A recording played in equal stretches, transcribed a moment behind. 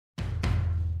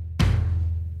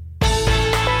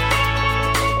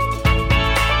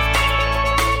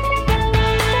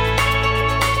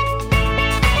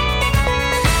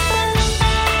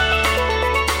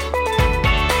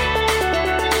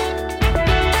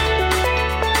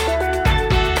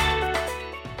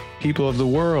people of the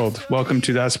world. Welcome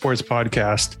to That Sports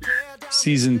Podcast,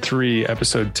 Season 3,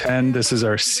 Episode 10. This is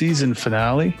our season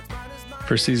finale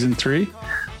for Season 3.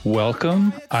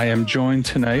 Welcome. I am joined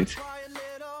tonight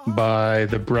by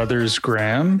the Brothers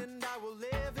Graham.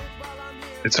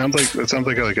 It sounds like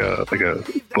a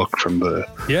book from the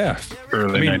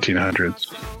early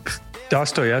 1900s.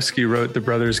 Dostoevsky wrote the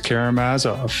Brothers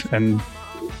Karamazov, and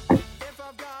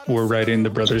we're writing the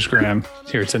Brothers Graham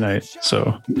here tonight.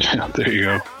 So yeah, there you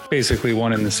go. Basically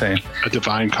one and the same. A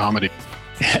divine comedy.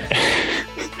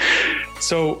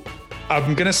 So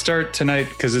I'm going to start tonight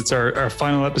because it's our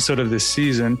final episode of this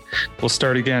season. We'll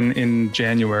start again in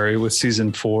January with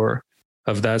season 4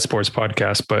 of That Sports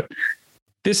Podcast. But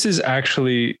this is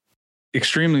actually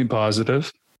extremely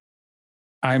positive.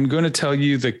 I'm going to tell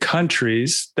you the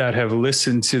countries that have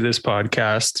listened to this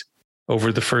podcast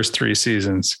over the first 3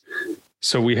 seasons.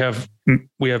 So we have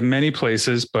many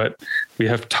places, but we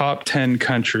have top 10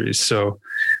 countries. So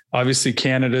obviously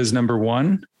Canada is number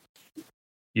 1,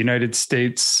 United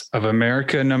States of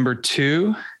America number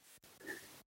 2,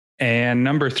 and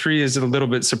number 3 is a little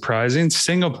bit surprising.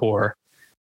 Singapore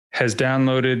has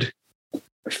downloaded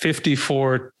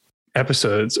 54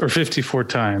 episodes, or 54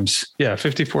 times. Yeah,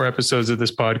 54 episodes of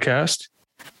this podcast.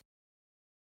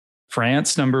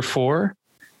 France number 4,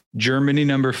 Germany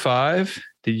number 5,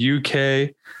 the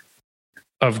UK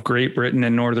of Great Britain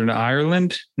and Northern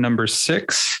Ireland, number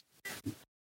 6.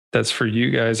 That's for you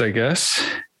guys, I guess,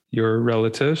 your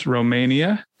relatives.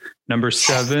 Romania, number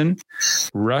 7.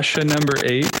 Russia, number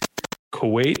 8.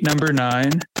 Kuwait, number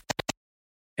 9.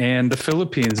 And the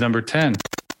Philippines, number 10.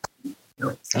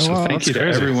 So thank you to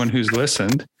everyone who's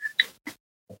listened.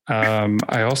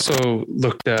 I also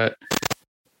looked at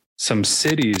some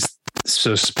cities,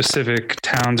 so specific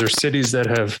towns or cities that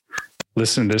have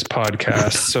listened to this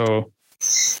podcast. So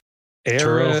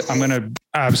I'm going to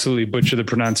absolutely butcher the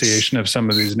pronunciation of some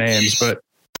of these names, but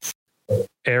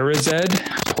Arazed,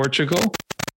 Portugal,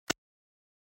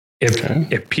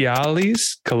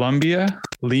 Ipiales, Colombia,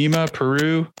 Lima,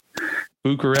 Peru,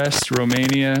 Bucharest,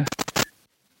 Romania,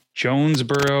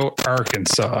 Jonesboro,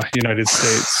 Arkansas, United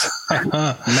States,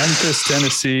 Memphis,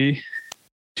 Tennessee,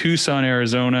 Tucson,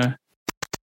 Arizona.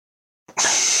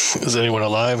 Is anyone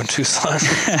alive in Tucson?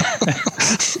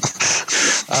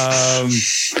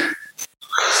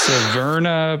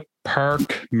 Severna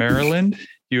Park, Maryland,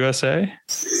 USA.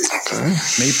 Okay.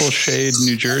 Maple Shade,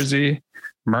 New Jersey.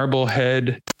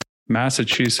 Marblehead,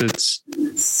 Massachusetts.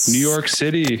 New York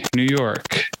City, New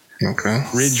York. Okay.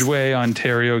 Ridgeway,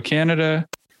 Ontario, Canada.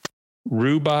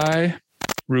 Roubaix,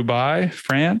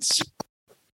 France.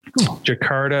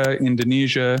 Jakarta,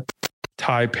 Indonesia.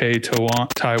 Taipei,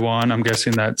 Taiwan. I'm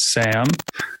guessing that's Sam.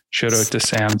 Shout out to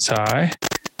Sam Tsai.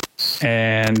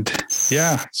 And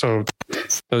yeah, so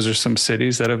those are some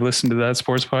cities that have listened to That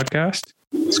Sports Podcast.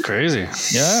 It's crazy.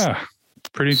 Yeah,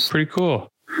 pretty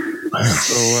cool.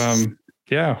 So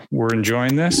yeah, we're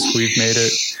enjoying this. We've made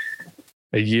it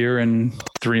a year and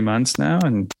 3 months now,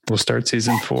 and we'll start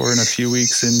season 4 in a few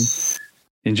weeks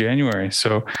in January.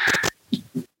 So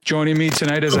joining me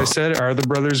tonight, as I said, are the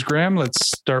Brothers Graham. Let's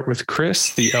start with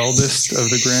Chris, the eldest of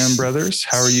the Graham brothers.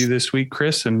 How are you this week,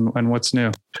 Chris, and what's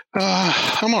new?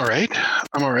 I'm all right.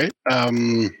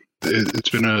 It's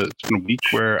been a week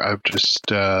where I've just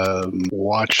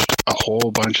watched a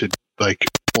whole bunch of like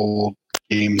old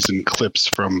games and clips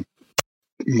from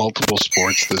multiple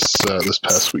sports this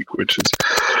past week, which is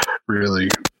really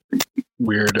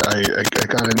weird. I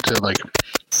got into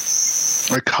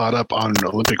I caught up on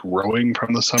Olympic rowing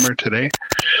from the summer today.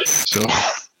 So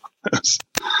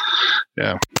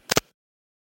yeah.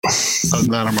 Other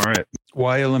than that, I'm all right.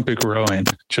 Why Olympic rowing?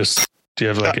 Just do you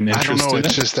have like an interest? I don't know. In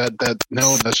it's just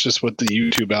that's just what the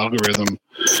YouTube algorithm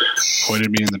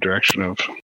pointed me in the direction of.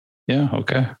 Yeah.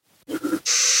 Okay.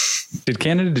 Did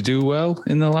Canada do well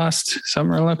in the last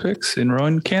Summer Olympics in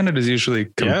rowing? Canada's usually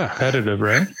competitive,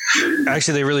 right?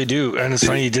 Actually, they really do. And it's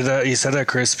funny you did that. You said that,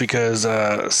 Chris, because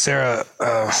Sarah,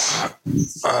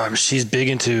 she's big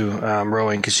into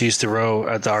rowing because she used to row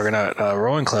at the Argonaut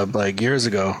Rowing Club like years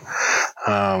ago.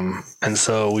 And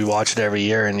so we watch it every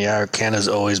year. And yeah, Canada's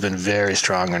always been very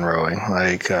strong in rowing.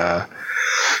 I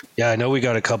know we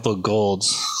got a couple of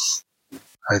golds.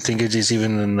 I think it's just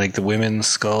even in like the women's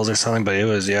sculls or something, but it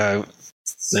was,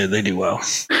 they do well.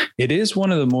 It is one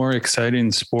of the more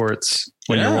exciting sports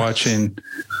when you're watching.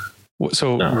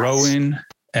 So rowing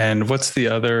and what's the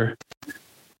other?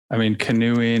 I mean,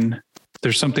 canoeing.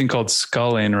 There's something called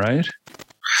sculling, right?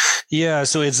 Yeah,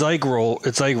 so it's like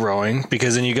rowing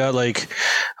because then you got like,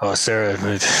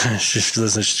 Sarah,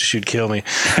 she'd kill me.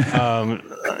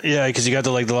 Yeah, because you got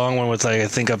the long one with I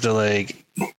think up to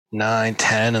 9,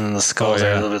 10, and then the skulls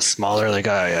are a little bit smaller. Like,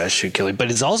 oh yeah, shoot, kill you.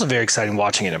 But it's also very exciting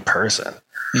watching it in person.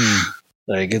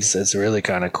 Like it's really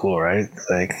kind of cool, right?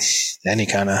 Like any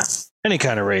kind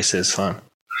of race is fun.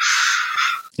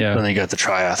 Yeah. And then you got the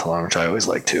triathlon, which I always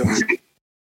like too.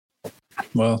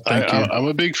 Well, thank you. I'm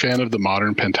a big fan of the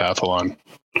modern pentathlon.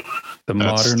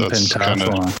 That's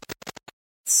pentathlon.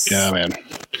 Yeah, man.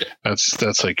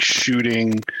 That's like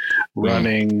shooting,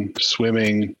 running,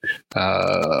 swimming,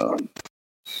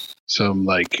 some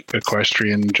like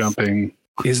equestrian jumping.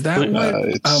 Is that what?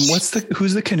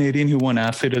 Who's the Canadian who won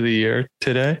Athlete of the Year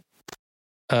today?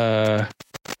 It's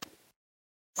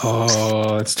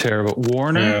terrible.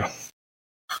 Warner. Yeah.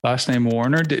 Last name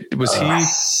Warner. Was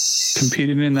he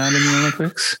competing in that in the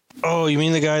Olympics? Oh, you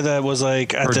mean the guy that was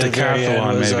like at the very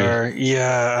end was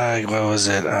maybe. What was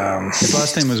it? His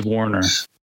last name was Warner.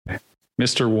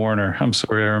 Mr. Warner. I'm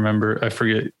sorry, I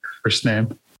forget your first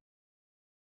name.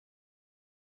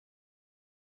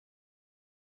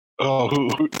 Oh,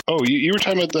 who? Oh, you were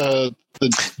talking about the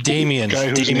Damian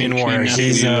Warner.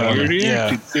 He's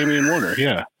Damian Warner.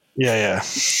 Yeah.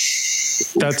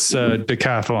 That's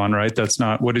decathlon, right? That's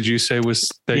not. What did you say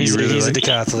was that he's a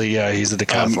decathlete? Yeah, he's a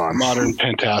decathlon. Modern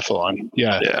pentathlon.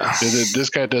 Yeah. This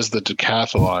guy does the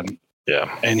decathlon.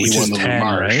 Yeah, and he won the 10,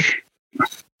 Marsh. Right?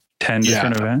 10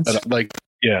 different events. But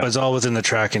it's all within the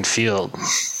track and field,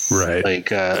 right?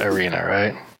 Like arena,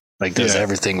 right? Like there's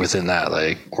everything within that,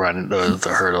 like running the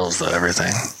hurdles, the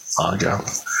everything, long jump.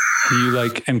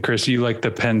 And Chris, you like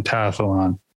the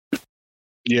pentathlon?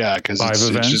 Yeah, because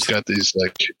it's just got these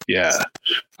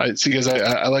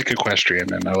I like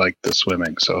equestrian and I like the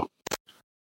swimming, so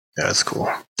yeah, it's cool.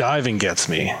 Diving gets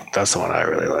me. That's the one I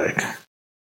really like.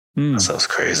 That sounds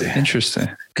crazy. Interesting.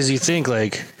 Because you think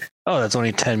like, oh, that's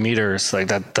only 10 meters. Like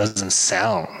that doesn't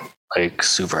sound like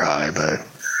super high, but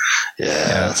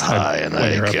yeah, it's high. And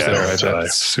like, you're up there,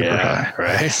 that's super high.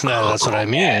 Right? No, that's what I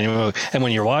mean. And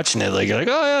when you're watching it, like you're like,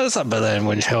 oh yeah, that's not bad. Then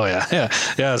when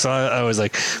yeah. So I was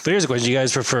like, but here's a question: do you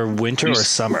guys prefer winter or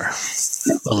summer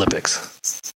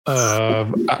Olympics? I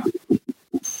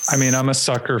mean, I'm a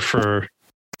sucker for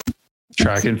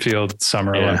track and field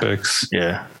summer Olympics.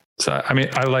 Yeah. So, I mean,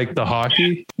 I like the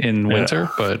hockey in winter,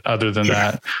 but other than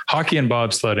that, hockey and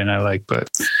bobsledding I like, but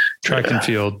track and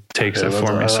field takes it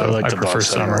for me. So I prefer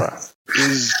summer.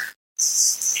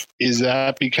 Is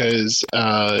that because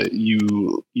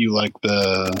you like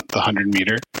the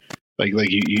 100-meter? Like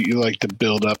you like the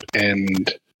build up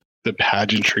and the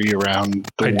pageantry around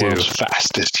the world's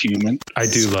fastest human? I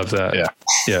do love that.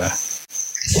 Yeah.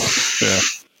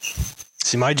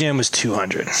 See, my jam was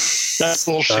 200. That's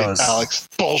bullshit, Alex.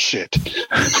 Bullshit.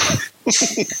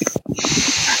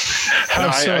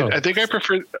 How so? I think I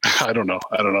prefer. I don't know.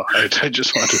 I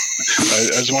just wanted.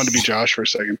 I just wanted to be Josh for a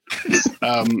second.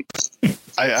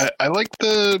 I like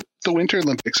the Winter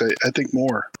Olympics. I think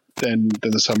more than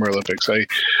the Summer Olympics.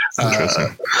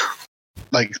 Interesting.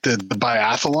 Like the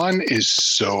biathlon is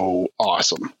so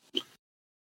awesome.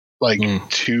 Like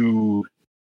to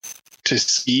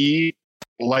ski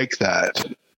like that,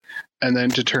 and then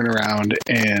to turn around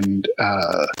and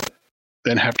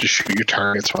then have to shoot your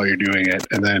targets while you're doing it,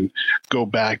 and then go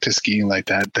back to skiing like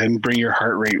that, then bring your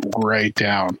heart rate right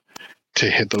down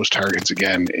to hit those targets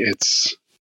again. It's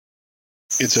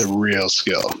a real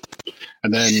skill.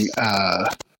 And then I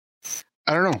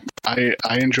don't know. I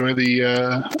enjoy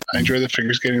the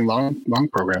figure skating long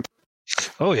program.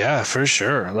 Oh yeah, for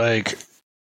sure. Like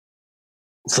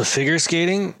the figure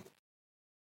skating,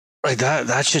 like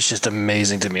that shit's just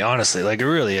amazing to me, honestly. Like it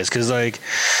really is, because like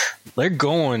they're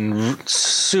going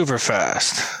super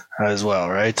fast as well,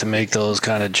 right? To make those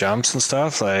kind of jumps and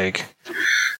stuff, like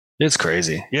it's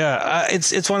crazy. Yeah,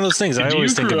 it's one of those things. I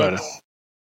always think about it.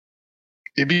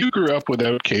 If you grew up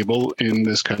without cable in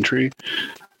this country,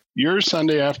 your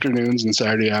Sunday afternoons and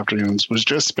Saturday afternoons was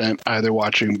just spent either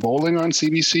watching bowling on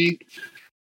CBC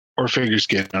or figure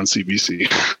skating on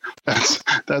CBC.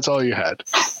 That's all you had.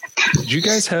 Did you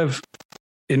guys have,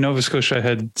 in Nova Scotia, I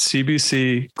had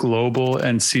CBC, Global,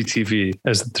 and CTV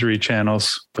as the three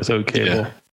channels without cable.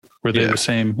 Yeah. Were they the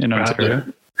same in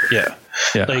Ontario? Yeah.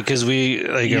 Like, because we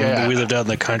lived out in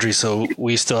the country, so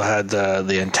we still had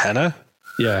the antenna.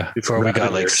 Yeah. Before we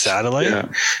got like satellite,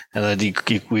 and then you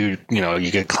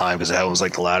could climb, because that was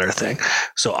like the ladder thing.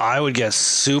 So I would get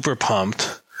super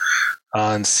pumped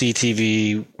on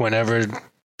CTV whenever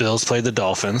Bills played the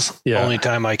Dolphins. Yeah. Only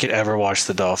time I could ever watch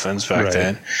the Dolphins back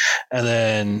then. And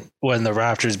then when the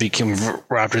Raptors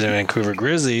and Vancouver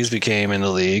Grizzlies became in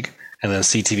the league, and then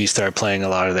CTV started playing a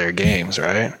lot of their games,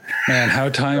 right? Man, how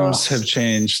times have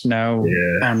changed now.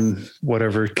 On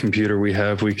whatever computer we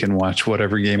have, we can watch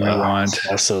whatever game we want.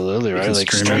 Absolutely, right?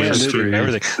 Like streamers,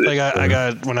 everything. Like I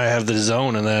got when I have the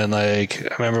DAZN, and then like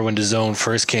I remember when DAZN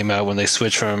first came out, when they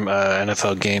switched from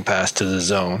NFL Game Pass to the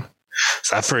DAZN.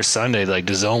 So that first Sunday, like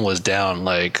DAZN was down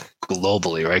like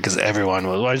globally, right? Because everyone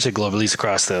was, well, I say globally, at least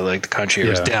across the country, it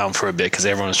was down for a bit because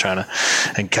everyone was trying to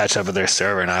and catch up with their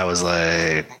server, and I was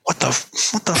like, what the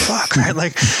fuck, right?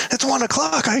 Like it's 1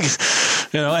 o'clock,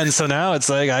 and so now it's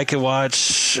like I could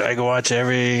watch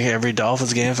every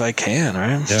Dolphins game if I can,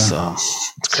 right? Yeah. So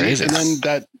it's crazy. And then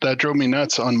that drove me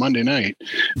nuts on Monday night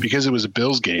because it was a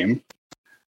Bills game.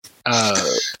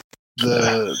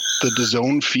 The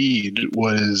DAZN feed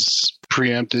was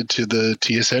preempted to the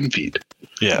TSN feed.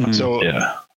 Yeah. So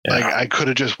like I could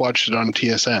have just watched it on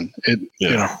TSN.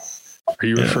 Are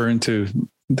you referring to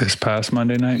this past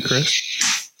Monday night, Chris?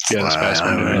 Yeah, this past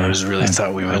Monday night. I really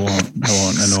thought we would. I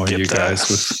won't annoy you guys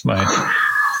with my.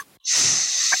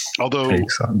 Although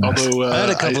I had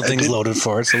a couple things loaded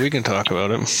for it, so we can talk about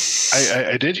it.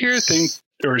 I did hear a thing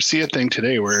or see a thing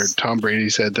today where Tom Brady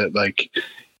said that like,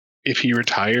 if he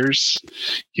retires,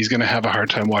 he's going to have a hard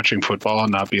time watching football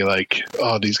and not be like,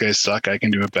 oh, these guys suck, I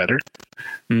can do it better.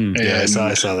 I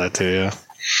saw that too, yeah.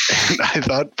 And I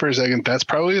thought for a second, that's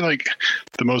probably like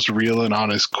the most real and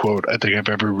honest quote I think I've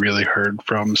ever really heard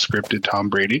from scripted Tom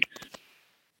Brady.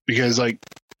 Because like,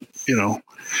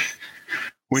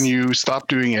 when you stop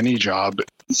doing any job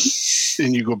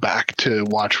and you go back to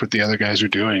watch what the other guys are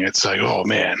doing, it's like, oh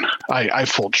man, I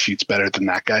fold sheets better than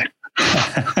that guy.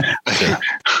 I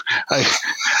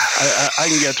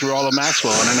can get through all of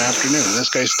Maxwell in an afternoon. This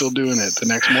guy's still doing it the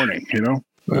next morning,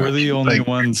 We're the only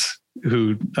ones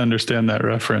who understand that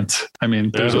reference. I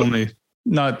mean, there's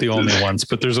not the only ones,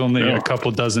 but there's only a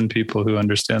couple dozen people who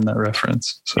understand that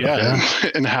reference. So,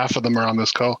 and half of them are on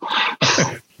this call.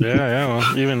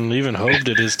 Well, even Hope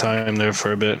did his time there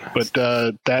for a bit. But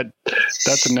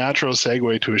that's a natural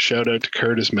segue to a shout out to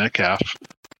Curtis Metcalf.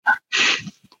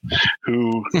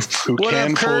 Who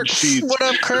can fold sheets? What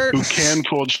up, Kurt? Who can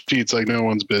fold sheets like no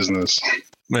one's business?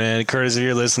 Man, Curtis, if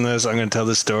you're listening to this, I'm going to tell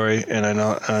this story, and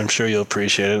I'm sure you'll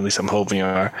appreciate it. At least I'm hoping you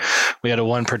are. We had a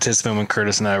one participant when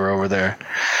Curtis and I were over there,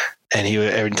 and he would,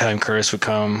 every time Curtis would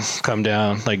come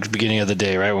down, like the beginning of the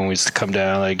day, right when we used to come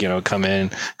down, like come in,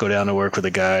 go down to work with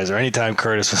the guys, or anytime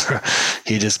Curtis was,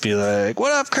 he'd just be like,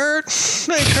 "What up, Kurt?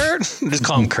 Hey, Kurt!" Just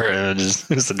call him Kurt, and just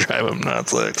to drive him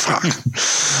nuts. Like, fuck.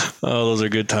 Oh, those are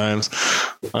good times.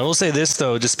 I will say this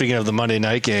though, just speaking of the Monday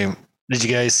night game, did you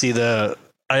guys see the?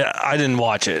 I didn't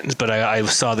watch it, but I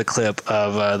saw the clip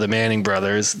of the Manning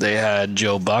brothers. They had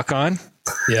Joe Buck on.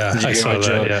 Yeah, I saw that.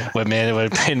 Joe, when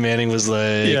Peyton Manning was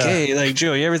like, "Hey, like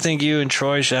Joe, you ever think you and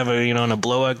Troy should have in a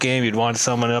blowout game? You'd want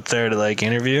someone up there to like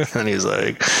interview?" And he's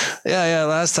like, "Yeah.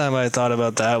 Last time I thought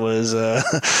about that was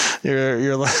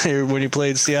you're when you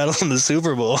played Seattle in the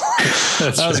Super Bowl."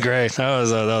 That was great. That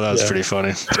was pretty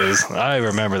funny. I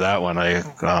remember that one. I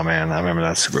remember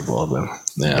that Super Bowl. But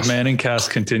the Manning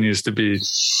cast continues to be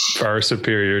far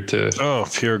superior to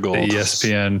pure gold. The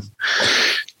ESPN.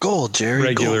 Gold, Jerry.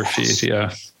 Regular feed,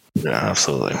 yeah. Yeah,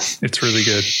 absolutely. It's really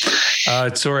good.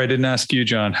 Sorry, I didn't ask you,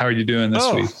 John. How are you doing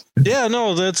this week? Yeah,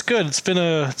 no, that's good. It's been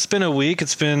a week.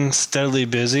 It's been steadily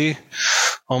busy,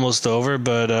 almost over.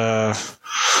 But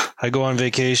I go on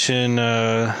vacation.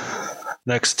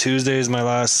 Next Tuesday is my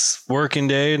last working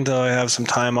day until I have some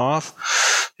time off.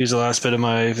 Use the last bit of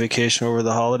my vacation over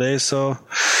the holidays. So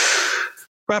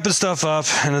wrapping stuff up,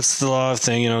 and it's the law of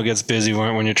thing, it gets busy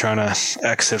when you're trying to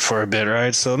exit for a bit,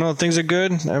 right? So no, things are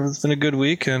good. It's been a good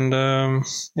week, and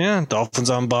Dolphins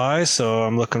on bye, so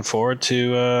I'm looking forward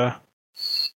to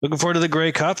the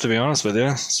Grey Cup, to be honest with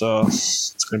you. So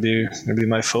it's gonna be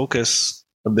my focus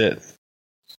a bit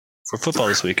for football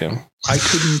this weekend. I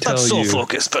couldn't tell you. Not so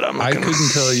focused, but I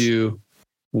couldn't tell you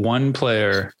one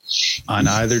player on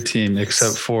either team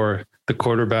except for the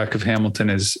quarterback of Hamilton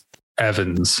is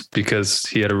Evans, because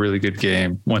he had a really good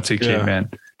game once he came in.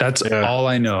 That's all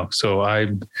I know. So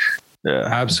I'm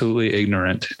absolutely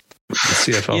ignorant.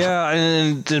 CFL. Yeah,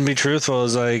 and to be truthful,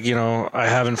 is like, I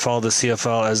haven't followed the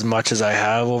CFL as much as I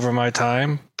have over my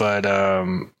time, but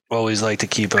always like to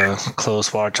keep a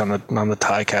close watch on the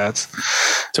Ticats.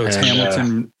 So it's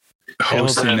Hamilton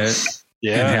hosting it.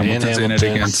 Yeah, and Hamilton's in it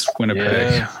against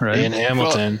Winnipeg, right? In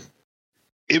Hamilton.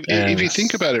 Well, if you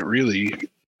think about it, really,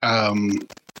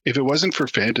 if it wasn't for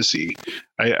fantasy,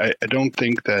 I don't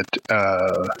think that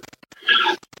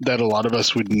that a lot of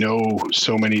us would know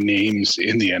so many names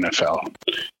in the NFL.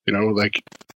 Like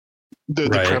the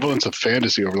prevalence of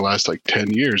fantasy over the last like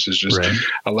 10 years has just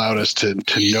allowed us to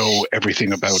know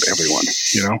everything about everyone,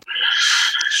 you know?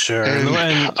 Sure. And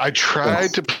I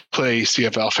tried to play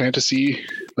CFL fantasy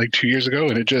like 2 years ago,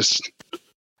 and it just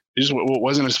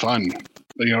wasn't as fun.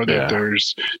 You know,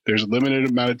 there's a limited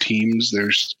amount of teams.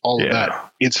 There's all of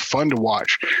that. It's fun to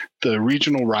watch. The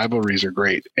regional rivalries are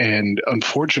great. And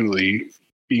unfortunately,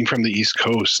 being from the East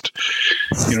Coast,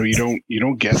 you know, you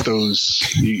don't get those,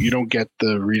 you don't get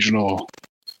the regional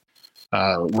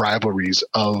rivalries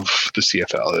of the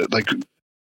CFL. Like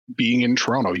being in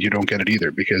Toronto, you don't get it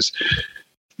either because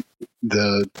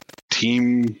the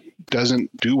team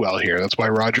doesn't do well here. That's why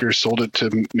Rogers sold it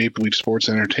to Maple Leaf Sports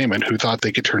and Entertainment, who thought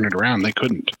they could turn it around. They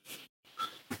couldn't.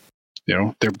 You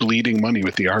know, they're bleeding money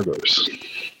with the Argos.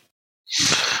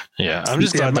 Yeah, I'm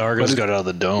just glad the Argos got out of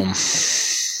the dome.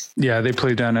 Yeah, they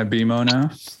play down at BMO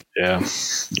now. Yeah.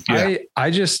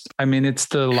 I mean, it's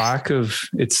the lack of,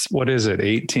 what is it,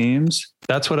 8 teams?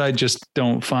 That's what I just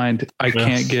don't find. I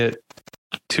can't get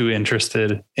too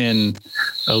interested in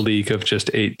a league of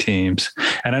just 8 teams.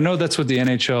 And I know that's what the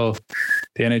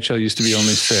NHL used to be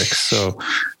only 6. So,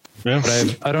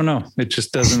 but I don't know. It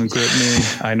just doesn't grip me.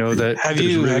 I know that have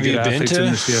you been to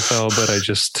in the CFL, but I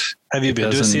just have you been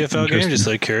to a CFL game? Just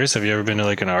like curious. Have you ever been to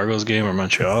like an Argos game or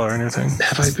Montreal or anything?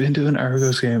 Have I been to an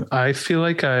Argos game? I feel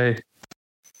like I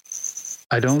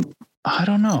don't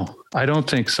know. I don't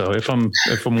think so. If I'm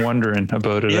wondering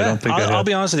about it, I don't think I'll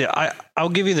be honest with you. I'll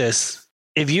give you this.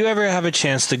 If you ever have a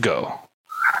chance to go,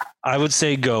 I would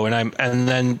say go, and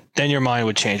then your mind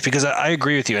would change, because I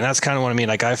agree with you, and that's kind of what I mean.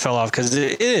 Like I fell off because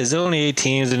it is only 8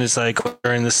 teams, and it's like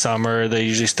during the summer they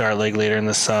usually start like later in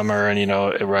the summer, and you know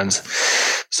it runs,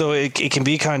 so it can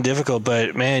be kind of difficult.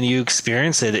 But man, you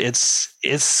experience it. It's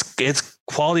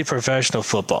quality professional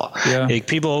football. Yeah. Like,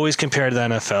 people always compare to the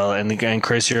NFL, and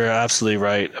Chris, you're absolutely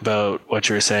right about what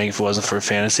you were saying. If it wasn't for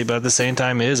fantasy, but at the same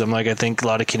time, I think a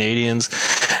lot of Canadians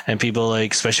and people,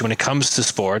 like, especially when it comes to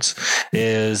sports,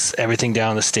 is everything down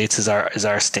in the States is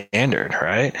our standard,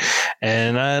 right?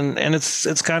 And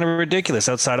it's kind of ridiculous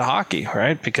outside of hockey,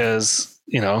 right? Because,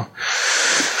 you know,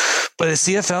 but a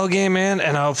CFL game, man,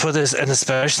 and I'll put this, and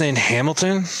especially in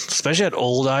Hamilton, especially at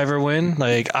old Ivor Wynne,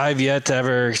 like I've yet to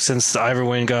ever, since Ivor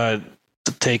Wynne got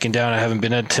taken down, I haven't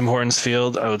been at Tim Hortons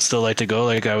Field. I would still like to go.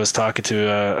 Like I was talking to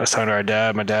my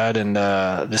dad, and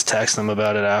just texting him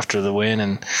about it after the win.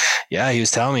 And yeah, he was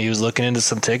telling me he was looking into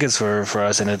some tickets for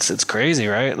us, and it's crazy,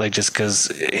 right? Like just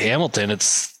because Hamilton,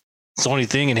 it's the only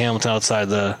thing in Hamilton outside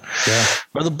the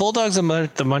Are the Bulldogs the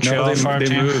Montreal farm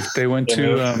team? Moved. They went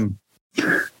to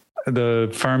the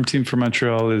farm team for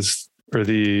Montreal it's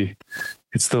the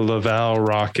Laval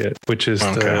Rocket, which is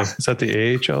is that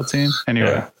the AHL team?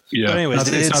 Anyway. Yeah. But anyways,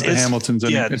 it's not the Hamiltons.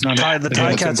 Yeah, it's not the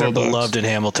Ticats are beloved in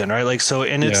Hamilton, right? Like, so,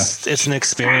 and it's an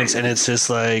experience, and it's just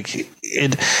like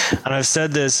it. And I've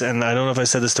said this, and I don't know if I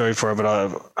said this story before, but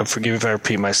I'll forgive if I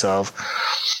repeat myself.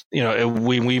 You know,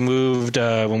 when we moved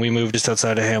just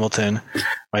outside of Hamilton,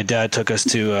 my dad took us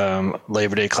to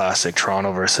Labor Day Classic,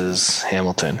 Toronto versus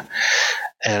Hamilton,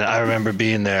 and I remember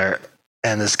being there.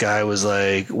 And this guy was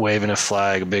like waving a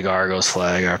flag, a big Argos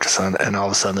flag after sun. And all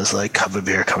of a sudden this like cup of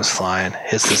beer comes flying,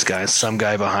 hits this guy. Some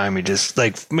guy behind me, just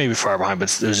like maybe far behind,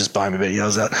 but it was just behind me, but he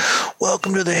yells out,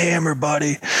 "Welcome to the Hammer,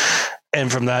 buddy."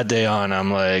 And from that day on,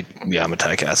 I'm like, yeah, I'm a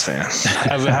Ticats fan.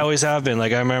 I always have been.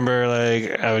 Like, I remember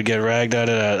like I would get ragged at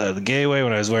it at the Gateway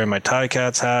when I was wearing my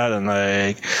Ticats hat, and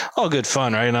like all good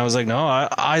fun, right? And I was like, no,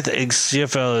 I think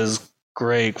CFL is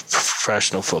great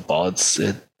professional football. It's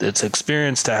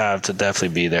experience to have, to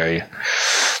definitely be there.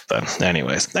 But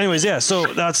anyways, yeah. So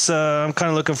that's I'm kind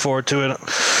of looking forward to it.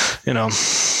 You know,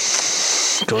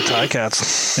 go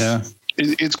Ticats. Yeah,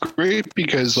 it's great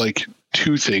because like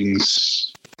two things.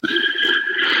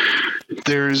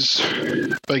 There's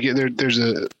a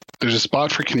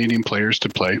spot for Canadian players to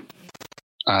play.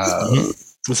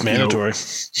 It's mandatory.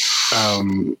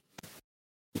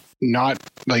 Not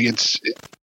like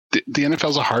the NFL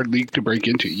is a hard league to break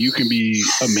into. You can be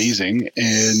amazing,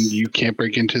 and you can't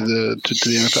break into the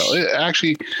NFL.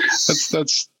 Actually,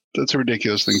 that's a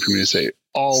ridiculous thing for me to say.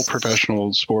 All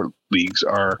professional sport leagues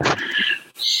are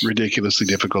ridiculously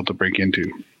difficult to break into.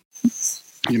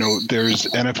 You know, there's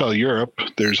NFL Europe,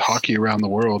 there's hockey around the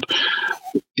world.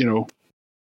 You know,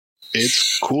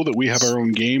 it's cool that we have our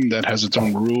own game that has its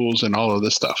own rules and all of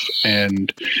this stuff.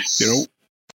 And, you know,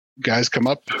 guys come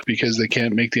up because they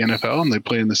can't make the NFL and they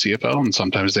play in the CFL, and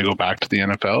sometimes they go back to the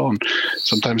NFL and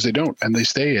sometimes they don't, and they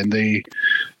stay and they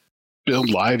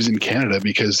build lives in Canada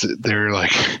because they're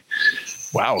like,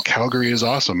 wow, Calgary is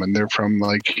awesome, and they're from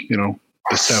like, you know,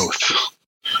 the South.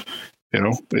 You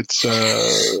know, it's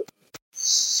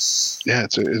Yeah,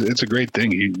 it's a great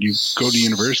thing. You go to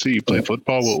university, you play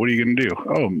football. What are you going to do?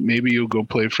 Oh, maybe you'll go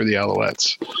play for the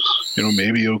Alouettes.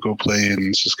 Maybe you'll go play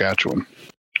in Saskatchewan.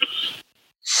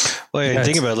 Well, yeah,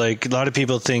 think about it, like a lot of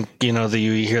people think, that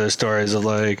you hear the stories of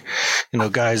like,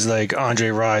 guys like Andre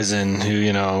Rison who,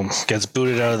 gets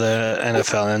booted out of the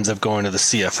NFL and ends up going to the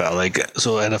CFL. Like,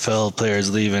 so NFL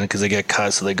players leaving because they get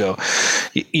cut. So they go,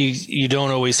 you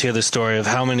don't always hear the story of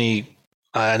how many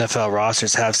NFL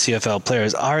rosters have CFL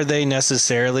players. Are they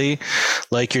necessarily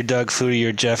like your Doug Flutie,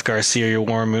 your Jeff Garcia, your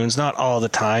Warren Moons? Not all the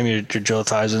time, your Joe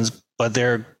Theismanns, but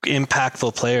they're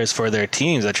impactful players for their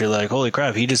teams that you're like, holy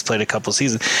crap, he just played a couple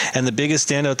seasons. And the biggest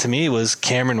standout to me was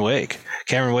Cameron Wake.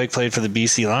 Cameron Wake played for the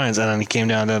BC Lions, and then he came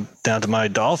down to my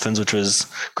Dolphins, which was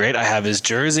great. I have his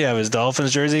jersey, I have his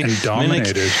Dolphins jersey. And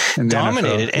dominated.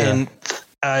 Dominated. And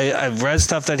I've read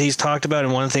stuff that he's talked about,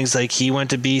 and one of the things, like, he went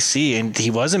to BC and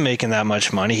he wasn't making that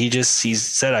much money. He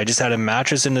said, I just had a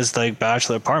mattress in this like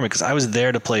bachelor apartment because I was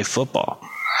there to play football.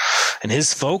 And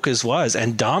his focus was,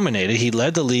 and dominated. He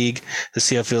led the league, the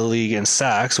CFL league in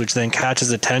sacks, which then catches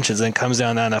attention, then comes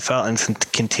down to NFL and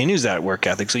continues that work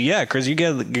ethic. So yeah, Chris, you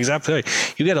get exactly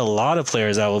right. You get a lot of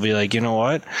players that will be like, you know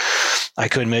what, I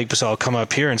couldn't make this. I'll come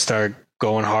up here and start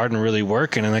going hard and really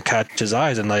working, and then catch his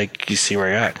eyes, and like, you see where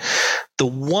you're at. The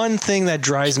one thing that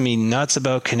drives me nuts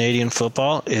about Canadian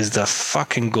football is the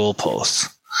fucking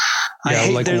goalposts. Yeah, I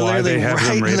hate like they're why they have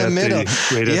right them right in the at middle.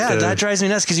 the That drives me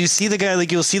nuts because you see the guy,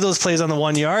 like, you'll see those plays on the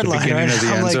 1 yard line, right? of the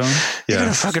I'm end like, zone. you're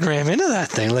gonna fucking ram into that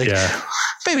thing. Like,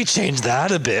 maybe change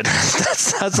that a bit.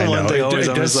 that's the one thing always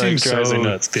it does like, seem drives me so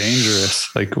nuts.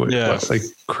 dangerous. Like like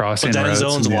crossing. But then routes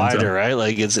his zone's in the end wider, zone. right?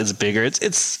 Like it's bigger.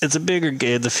 It's a bigger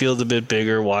game. The field's a bit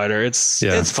bigger, wider. It's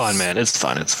fun, man. It's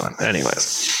fun.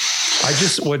 Anyways.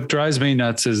 What drives me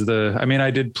nuts is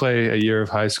I did play a year of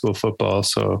high school football,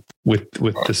 so with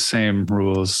the same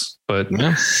rules, but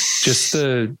just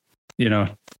instead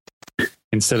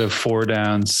of 4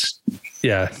 downs,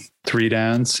 3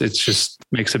 downs, it just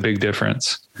makes a big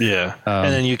difference. Yeah.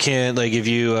 And then you can't, like, if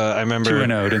you, I remember 2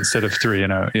 and out instead of 3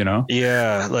 and out,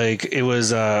 Yeah. Like it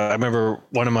was, I remember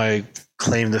one of my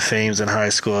claim to fames in high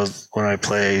school when I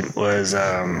played was,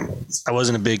 I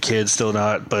wasn't a big kid, still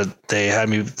not, but they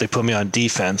put me on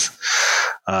defense,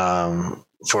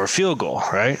 for a field goal.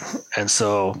 Right. And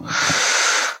so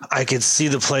I could see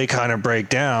the play kind of break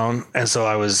down. And so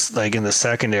I was like in the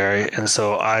secondary. And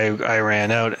so I ran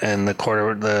out, and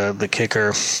the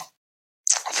kicker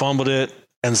fumbled it.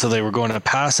 And so they were going to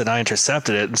pass it. And I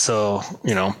intercepted it. And so,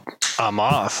 I'm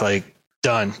off, like,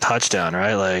 done, touchdown,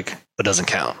 right? Like, but doesn't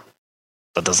count.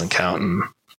 And it doesn't count.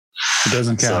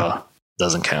 So,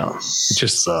 doesn't count. It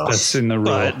just, that's in the rule.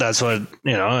 But that's what,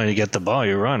 and you get the ball,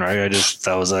 you run, right?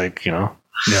 That was like, Yeah.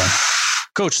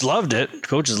 Coaches loved it,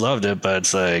 but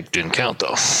it's like, didn't count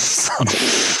though. So,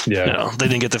 yeah. They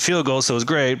didn't get the field goal, so it was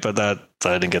great, but I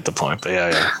didn't get the point. But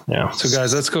yeah. So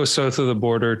guys, let's go south of the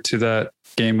border to that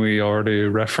game we already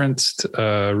referenced,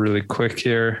 really quick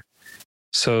here.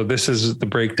 So this is the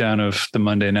breakdown of the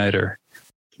Monday Nighter.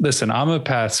 Listen, I'm a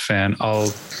Pats fan.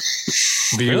 I'll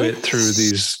view it through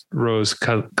these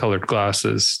rose-colored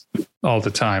glasses all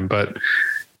the time. But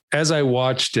as I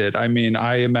watched it, I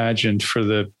imagined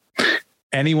for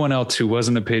anyone else who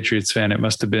wasn't a Patriots fan, it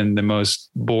must have been the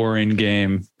most boring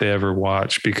game they ever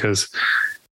watched, because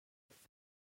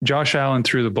Josh Allen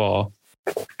threw the ball.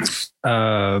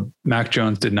 Mac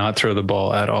Jones did not throw the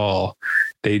ball at all.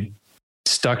 They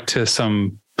stuck to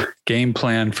some game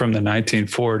plan from the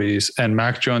 1940s, and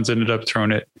Mac Jones ended up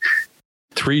throwing it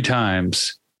 3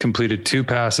 times, completed 2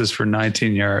 passes for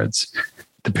 19 yards.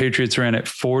 The Patriots ran it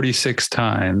 46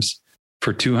 times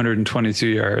for 222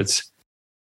 yards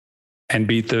and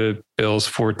beat the Bills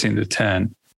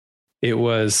 14-10. It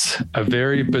was a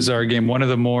very bizarre game. One of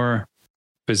the more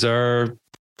bizarre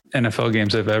NFL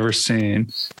games I've ever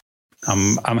seen.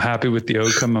 I'm happy with the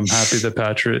outcome. I'm happy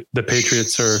the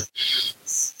Patriots are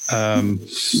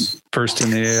first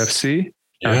in the AFC,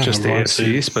 not just the AFC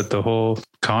East, but the whole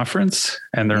conference,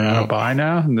 and they're on a bye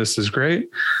now, and this is great.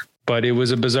 But it was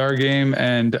a bizarre game,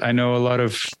 and I know a lot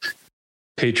of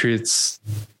Patriots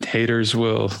haters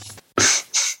will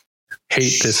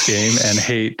hate this game and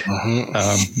hate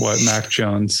what Mac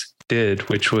Jones did,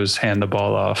 which was hand the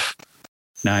ball off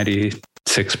 96%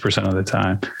 of the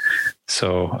time.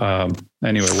 So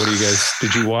anyway, what do you guys,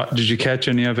 did you catch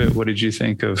any of it? What did you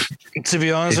think of, to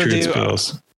be honest Patriots with you,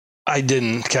 Bills? I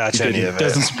didn't catch any of it.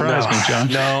 Doesn't surprise me, John.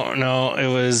 No, it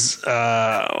was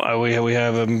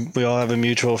we all have a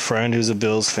mutual friend who's a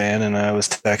Bills fan, and I was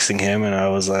texting him, and I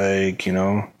was like,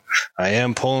 I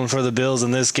am pulling for the Bills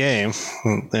in this game,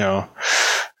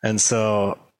 and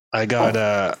so I got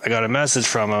a message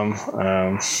from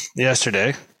him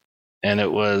yesterday, and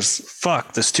it was,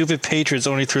 "Fuck, the stupid Patriots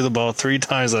only threw the ball 3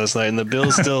 times last night, and the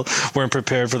Bills still weren't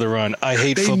prepared for the run. I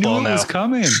hate They football knew it now." was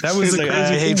coming. That was He's the like,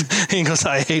 crazy thing. he goes,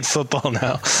 "I hate football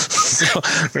now." So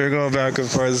we were going back and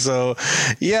forth. So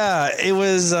yeah, it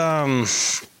was.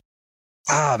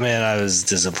 Man, I was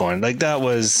disappointed. Like, that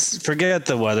was, forget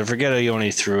the weather, forget how you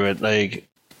only threw it. Like,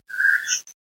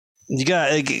 you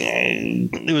got, like,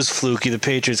 it was fluky. The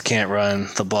Patriots can't run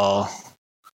the ball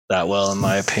that well, in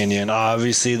my opinion.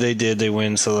 Obviously, they did. They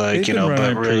win. So, like, They've been running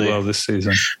but pretty really well this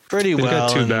season. pretty They've well.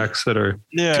 got 2 and- backs that are 2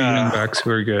 yeah. young backs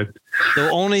who are good. The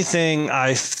only thing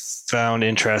I found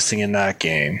interesting in that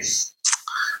game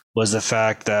was the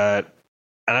fact that,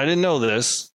 and I didn't know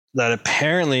this, that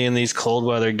apparently in these cold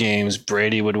weather games,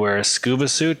 Brady would wear a scuba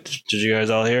suit. Did you guys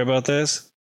all hear about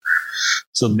this?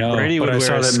 So No, Brady but would I wear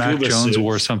saw a that Mac scuba Jones suit.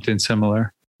 wore something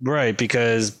similar. Right,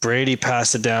 because Brady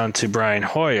passed it down to Brian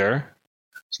Hoyer.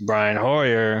 So Brian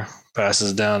Hoyer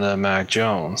passes down to Mac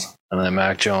Jones. And then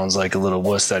Mac Jones, like a little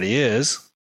wuss that he is,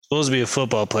 supposed to be a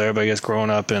football player, but I guess growing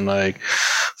up in like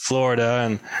Florida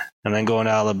and then going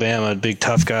to Alabama, big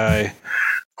tough guy,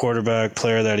 quarterback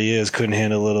player that he is, couldn't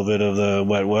handle a little bit of the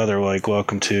wet weather. Like,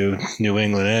 welcome to New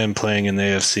England and playing in the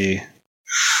AFC.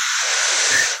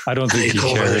 I don't think he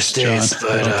Cold weather cares, John. states,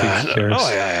 I don't think he cares. Oh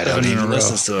yeah, I don't 7 in a even row.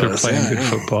 listen to They're us. playing Yeah, good yeah.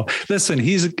 football. Listen,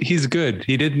 he's good.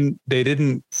 They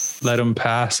didn't let him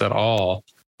pass at all.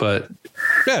 But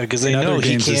Yeah, because they in know other he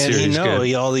games this can't. year, He he's know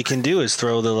good. all he can do is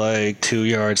throw the like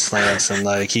 2-yard slants, and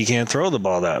like he can't throw the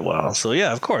ball that well. So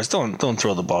yeah, of course, don't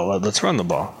throw the ball. Let's run the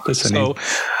ball. Listen, so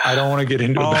I don't want to get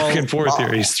into a back and forth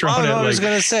here. He's throwing it I was like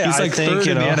gonna say, he's I like think, third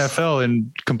you in know, the NFL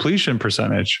in completion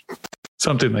percentage,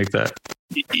 something like that.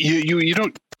 You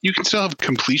don't. You can still have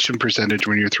completion percentage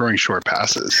when you're throwing short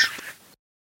passes.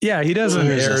 Yeah, he doesn't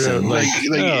Here's the air to thing. like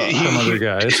some other he,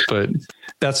 guys, but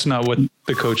that's not what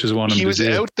the coaches want him he to was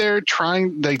do. out there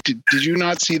trying. Like, did you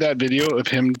not see that video of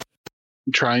him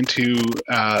trying to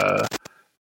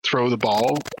throw the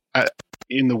ball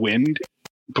in the wind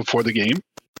before the game?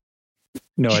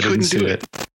 No, He I didn't couldn't see do it.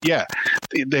 Yeah,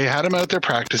 they had him out there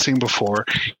practicing before.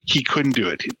 He couldn't do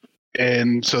it,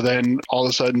 and so then all of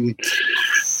a sudden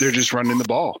they're just running the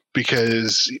ball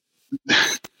because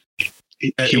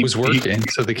It was working,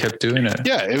 so they kept doing it.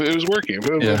 Yeah, it was working.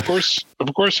 Yeah. Of course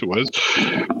it was.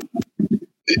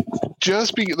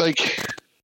 Just be like,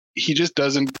 he just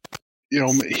doesn't.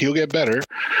 He'll get better,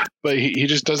 but he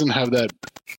just doesn't have that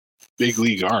big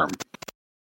league arm.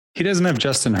 He doesn't have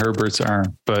Justin Herbert's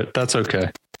arm, but that's okay.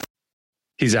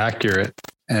 He's accurate,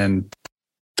 and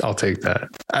I'll take that.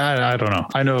 I don't know.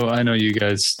 I know you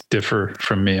guys differ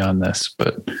from me on this,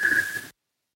 but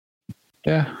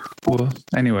yeah. Well,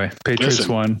 anyway, Patriots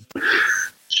Listen, won.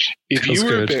 If Feels you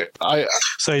were, good.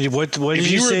 So what did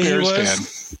if you you were say a he Bears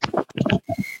was? fan,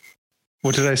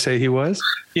 What did I say he was?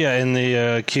 Yeah, in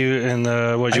the queue, in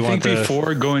the what do you I want? think The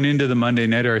before going into the Monday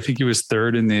Nighter, I think he was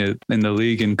third in the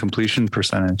league in completion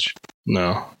percentage.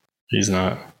 no, he's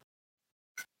not.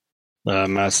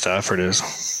 Matt Stafford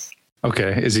is.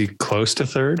 Okay, is he close to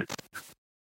third?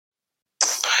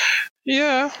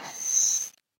 Yeah.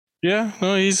 Yeah,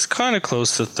 no, he's kind of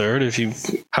close to third.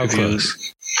 How if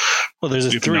close? Well, there's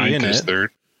a if 3 in ninth is it.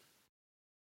 third.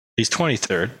 He's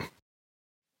 23rd.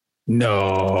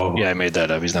 No. Yeah, I made that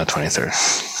up. He's not 23rd.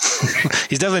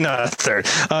 He's definitely not third.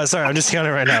 Sorry, I'm just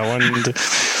counting right now.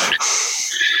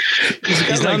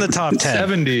 He's not in the top 10.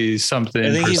 70 something.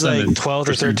 I think he's like percentage. 12th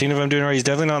or 13th if I'm doing it right. He's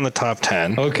definitely not in the top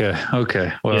 10.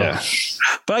 Okay. Well, Yeah.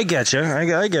 But I get you.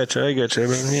 I get you.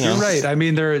 But, you're right. I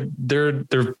mean, they're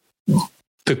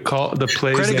the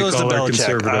plays Credit they goes to call are Belichick.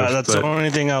 conservative. That's the only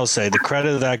thing I'll say. The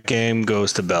credit of that game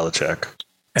goes to Belichick.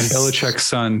 And Belichick's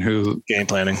son, who Game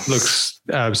planning. looks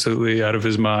absolutely out of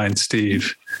his mind,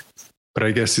 Steve. But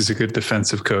I guess he's a good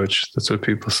defensive coach. That's what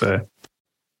people say.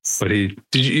 But I think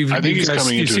he's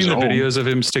coming you've into seen his the own. videos of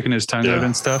him sticking his tongue out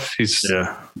and stuff. He's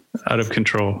out of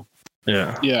control.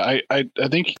 Yeah. Yeah, I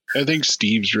think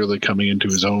Steve's really coming into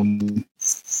his own.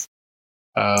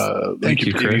 Thank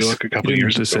you, if Chris. look a couple You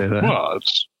didn't years have to ago. say that. Well,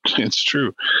 it's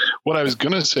true. What I was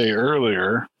gonna say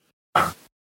earlier.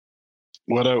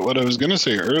 What I was gonna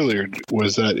say earlier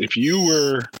was that if you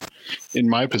were in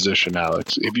my position,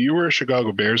 Alex, if you were a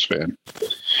Chicago Bears fan,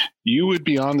 you would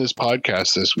be on this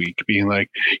podcast this week being like,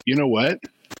 you know what?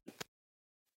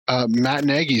 Matt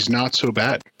Nagy's not so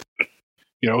bad.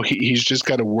 He's just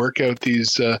got to work out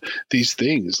these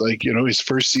things. Like, his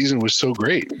first season was so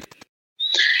great.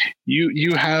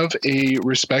 You have a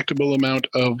respectable amount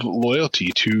of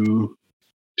loyalty to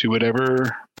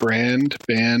whatever brand,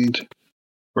 band,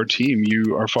 or team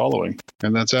you are following,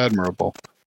 and that's admirable.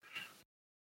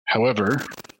 However,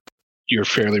 you're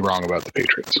fairly wrong about the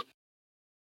Patriots.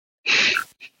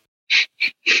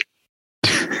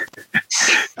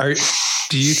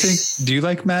 Do you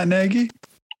like Matt Nagy?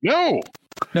 No,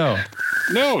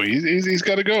 he's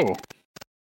got to go.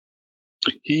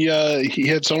 He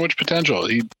had so much potential.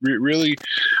 He really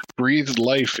breathed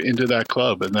life into that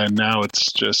club, and then now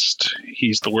it's just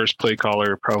he's the worst play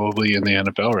caller probably in the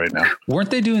NFL right now. Weren't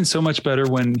they doing so much better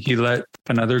when he let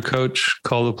another coach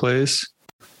call the plays?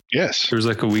 Yes, there was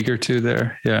like a week or two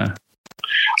there. Yeah.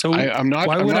 So I'm not.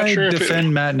 Why I'm would not I sure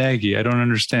defend Matt Nagy? I don't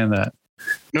understand that.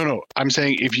 No. I'm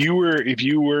saying if you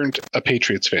weren't a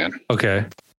Patriots fan, okay,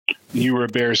 you were a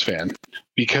Bears fan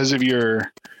because of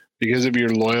your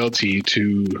loyalty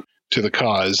to the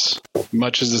cause,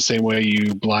 much as the same way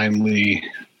you blindly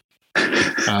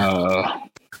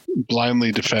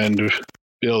defend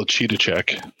Bill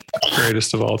Cheetachek,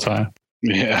 greatest of all time.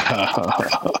 Yeah,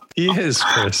 he is,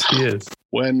 Chris. He is.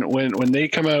 When they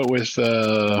come out with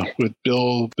Bill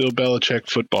Belichick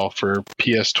football for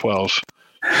PS12,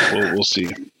 we'll see.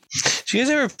 Do you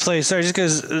guys ever play? Sorry,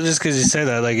 just because you said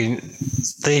that, like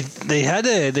they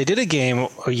did a game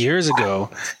years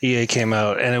ago. EA came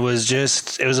out and it was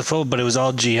a full, but it was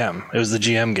all GM. It was the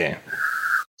GM game.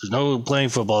 There's no playing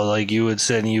football. Like you would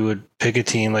sit and you would pick a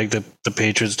team like the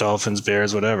Patriots, Dolphins,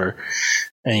 Bears, whatever,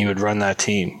 and you would run that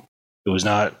team. It was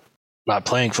not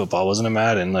playing football. It wasn't a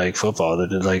Madden like football. They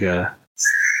did like it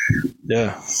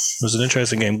was an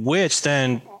interesting game, which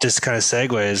then just kind of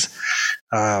segues.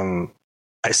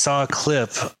 I saw a clip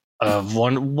of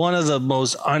one of the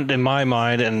most, in my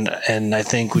mind, and I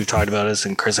think we've talked about this,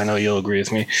 and Chris, I know you'll agree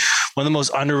with me, one of the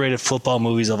most underrated football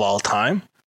movies of all time.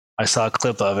 I saw a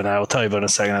clip of it, and I will tell you about it in a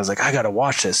second. I was like, I got to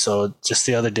watch this. So just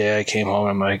the other day I came home,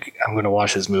 I'm like, I'm going to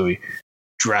watch this movie,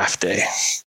 Draft Day.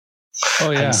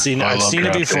 Oh yeah, I've seen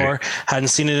it before. Hadn't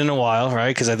seen it in a while, right?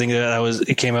 Because I think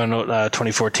it came out in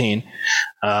 2014.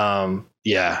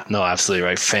 Yeah, no, absolutely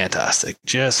right. Fantastic,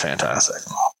 just fantastic.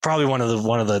 Probably one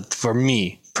of the for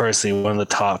me personally, one of the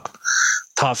top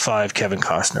 5 Kevin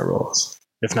Costner roles,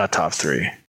 if not top 3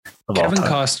 of Kevin all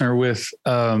time. Costner with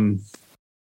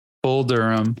Bull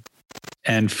Durham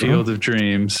and Field of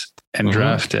Dreams and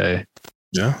Draft Day.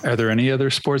 Yeah. Are there any other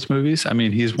sports movies? I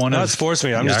mean, he's one not of sports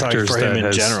movie. I'm just talking for him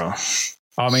in general.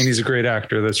 I mean, he's a great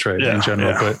actor. That's right, in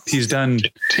general. But he's done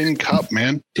Tin Cup,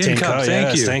 man. Tin Cup.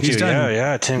 Thank you. Thank he's you.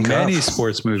 Done Tin Cup. Many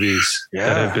sports movies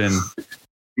that have been.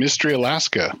 Mystery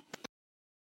Alaska.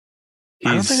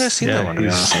 I don't think I've seen that one.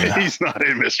 He's not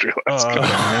in Mystery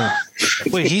Alaska.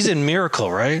 Wait, he's in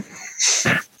Miracle, right?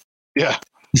 Yeah.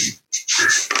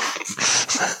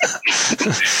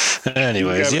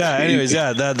 Anyways,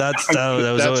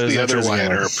 that was always the other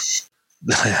Wyatt Earp.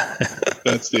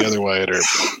 That's the other Wyatt Earp.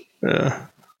 Yeah,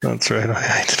 that's right. I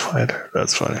hated Wyatt Earp.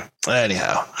 That's funny.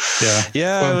 Anyhow,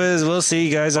 yeah. Well, it was. We'll see.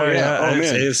 You guys are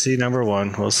AFC number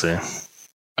 1. We'll see.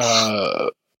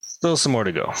 Still some more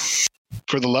to go.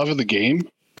 For the love of the game.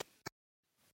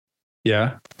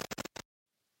 Yeah.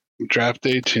 Draft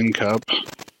Day, Tin Cup.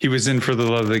 He was in For the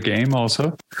Love of the Game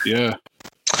also. Yeah.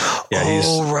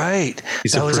 Yeah, right.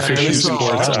 He's a proficient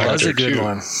sports actor. That was a good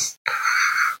one.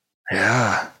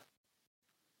 Yeah.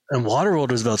 And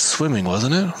Waterworld was about swimming,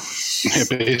 wasn't it? Yeah,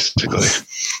 basically.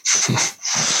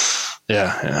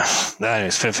 yeah.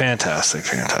 Anyways, fantastic.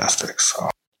 So.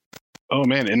 Oh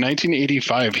man, in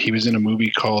 1985, he was in a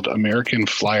movie called American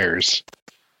Flyers.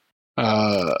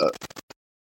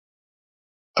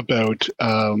 About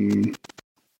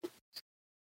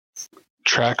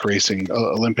track racing,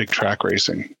 Olympic track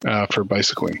racing for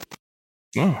bicycling.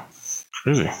 Oh,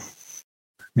 crazy. I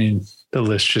mean, the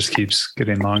list just keeps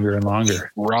getting longer and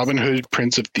longer. Robin Hood,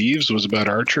 Prince of Thieves was about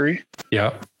archery.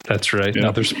 Yeah, that's right. Yeah.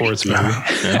 Another sports movie.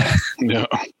 Yeah.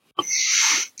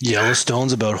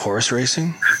 Yellowstone's about horse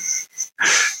racing.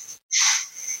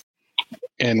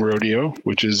 And rodeo,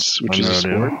 which is a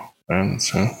sport.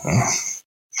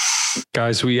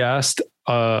 Guys, we asked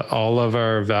all of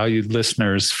our valued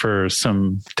listeners for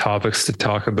some topics to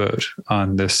talk about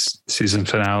on this season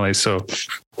finale. So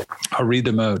I'll read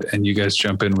them out and you guys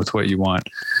jump in with what you want.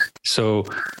 So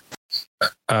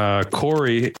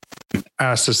Corey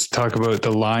asked us to talk about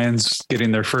the Lions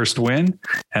getting their first win,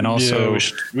 and also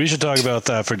we should talk about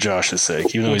that for Josh's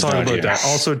sake. We'll talk about that.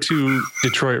 Also, 2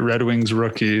 Detroit Red Wings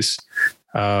rookies,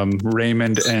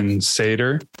 Raymond and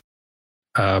Sater.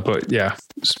 But yeah,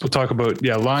 we'll talk about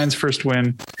Lions first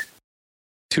win.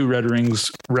 2 Red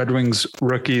Wings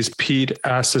rookies. Pete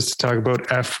asked us to talk about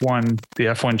the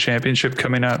F1 championship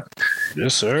coming up.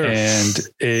 Yes, sir. And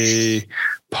a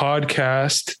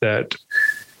podcast that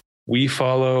we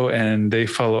follow and they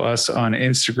follow us on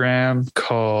Instagram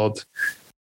called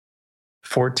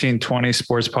 1420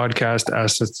 Sports Podcast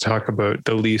asked us to talk about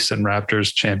the Leafs and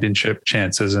Raptors championship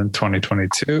chances in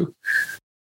 2022.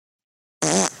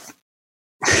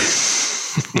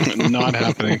 Not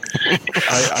happening.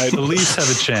 The Leafs have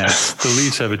a chance. The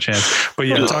Leafs have a chance. But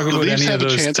yeah, talk about any of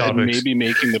those topics. Maybe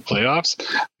making the playoffs.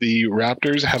 The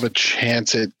Raptors have a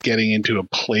chance at getting into a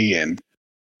play-in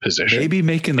position. Maybe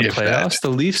making the playoffs. The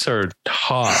Leafs are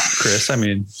hot, Chris. I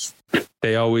mean,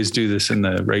 they always do this in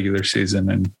the regular season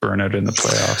and burn out in the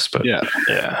playoffs. But yeah.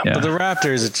 But the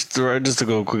Raptors, just to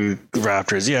go quickly, the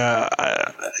Raptors,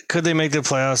 could they make the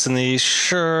playoffs in the East?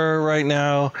 Sure, right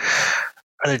now.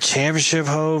 Are there championship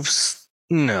hopes?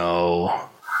 No.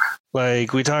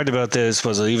 Like we talked about this,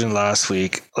 was it even last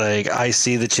week? Like I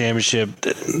see the championship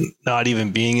not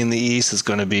even being in the East, it's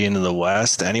going to be into the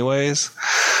West anyways.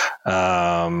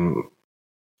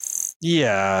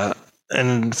 Yeah.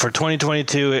 And for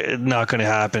 2022, it's not going to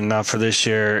happen. Not for this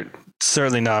year.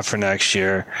 Certainly not for next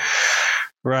year.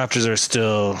 Raptors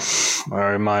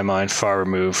are in my mind, far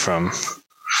removed from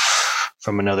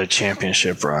another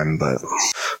championship run, but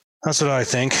that's what I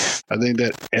think. I think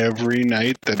that every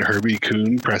night that Herbie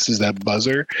Kuhn presses that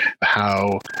buzzer,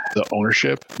 how the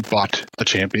ownership bought the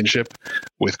championship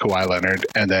with Kawhi Leonard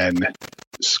and then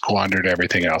squandered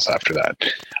everything else after that.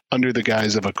 Under the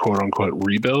guise of a quote unquote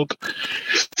rebuild,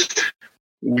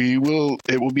 it will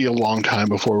be a long time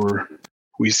before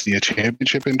we see a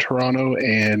championship in Toronto,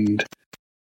 and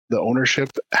the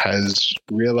ownership has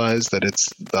realized that it's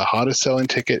the hottest selling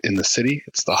ticket in the city.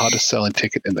 It's the hottest selling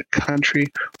ticket in the country.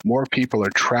 More people are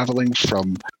traveling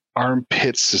from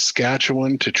Armpit,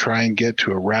 Saskatchewan to try and get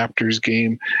to a Raptors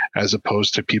game as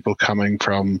opposed to people coming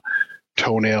from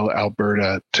Toenail,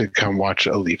 Alberta to come watch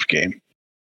a Leaf game.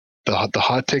 The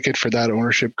hot ticket for that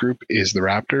ownership group is the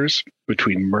Raptors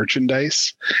between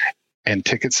merchandise and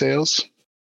ticket sales.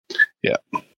 Yeah.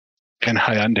 And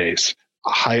Hyundais.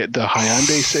 The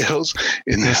Hyundai sales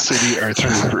in this city are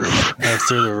through the roof.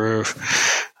 Through the roof.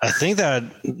 I think that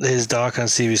his doc on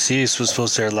CBC was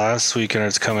supposed to air last weekend, or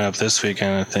it's coming up this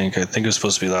weekend. I think it was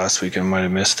supposed to be last week. I might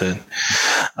have missed it.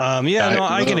 I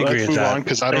can agree with that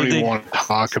because I don't even want to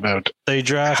talk about they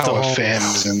draft how a fan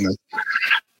is in the.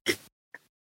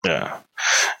 Yeah.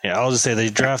 I'll just say they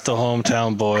draft the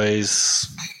hometown boys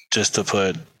just to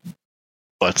put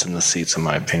butts in the seats, in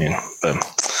my opinion. But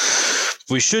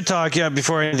we should talk,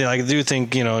 before anything, I do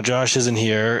think, Josh isn't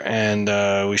here, and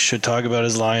we should talk about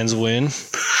his Lions win.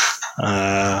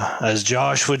 As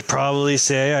Josh would probably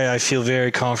say, I feel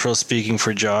very comfortable speaking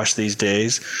for Josh these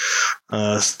days.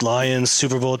 Lions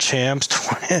Super Bowl champs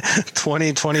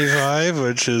 2025,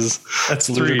 which is...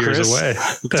 That's 3 years away.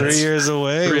 3 years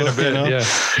away. 3 and a bit, yeah.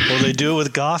 Will they do it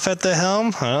with Goff at the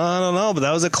helm? I don't know, but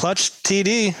that was a clutch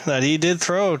TD that he did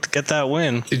throw to get that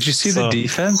win. Did you see the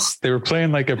defense? They were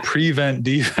playing like a prevent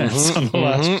defense on the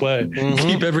last play.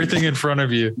 Keep everything in front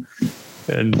of you.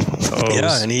 And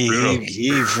he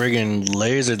friggin'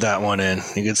 lasered that one in.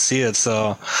 You could see it.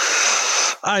 So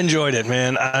I enjoyed it,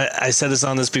 man. I said this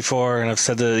on this before, and I've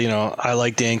said that, I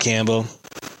like Dan Campbell.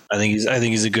 I think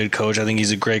he's a good coach. I think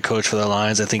he's a great coach for the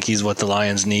Lions. I think he's what the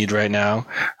Lions need right now.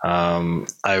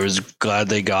 I was glad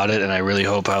they got it, and I really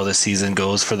hope how the season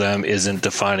goes for them isn't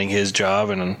defining his job.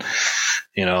 And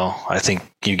I think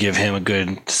you give him a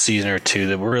good season or two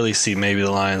that we'll really see maybe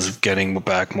the Lions getting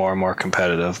back more and more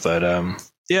competitive. But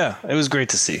it was great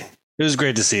to see.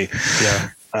 Yeah.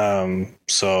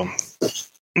 So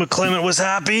McClement was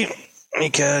happy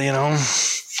because,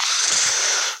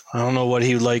 I don't know what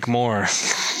he would like more.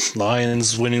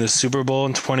 Lions winning the Super Bowl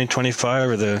in 2025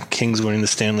 or the Kings winning the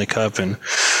Stanley Cup in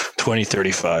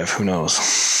 2035. Who knows?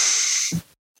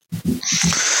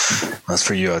 That's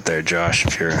for you out there, Josh,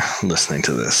 if you're listening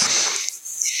to this.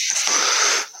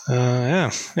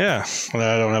 Well,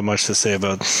 I don't have much to say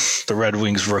about the Red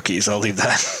Wings rookies. I'll leave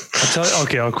that.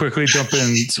 I'll quickly jump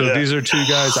in. So these are two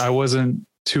guys I wasn't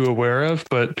too aware of,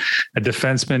 but a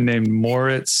defenseman named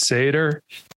Moritz Seider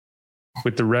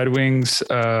with the Red Wings.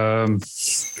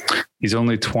 He's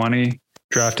only 20,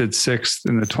 drafted 6th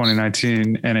in the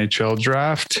 2019 NHL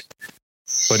draft.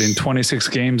 But in 26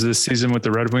 games this season with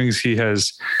the Red Wings, he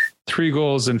has 3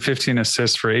 goals and 15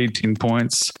 assists for 18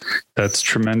 points. That's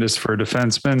tremendous for a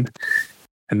defenseman.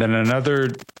 And then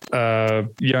another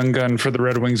young gun for the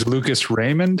Red Wings, Lucas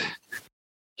Raymond.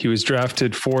 He was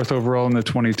drafted 4th overall in the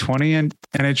 2020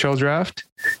 NHL draft.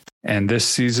 And this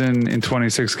season in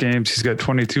 26 games, he's got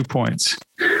 22 points.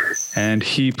 And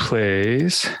he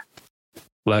plays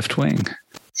left wing.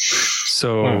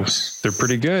 So they're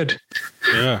pretty good.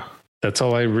 Yeah. That's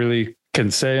all I really can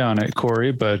say on it,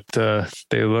 Corey, but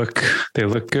they look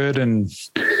good, and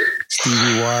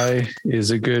Stevie Y is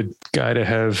a good guy to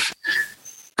have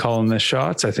calling the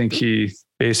shots. I think he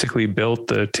basically built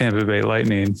the Tampa Bay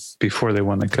Lightning before they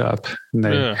won the cup.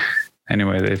 And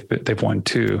anyway, they've won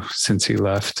 2 since he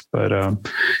left, but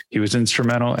he was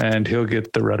instrumental, and he'll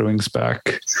get the Red Wings back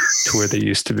to where they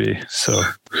used to be. So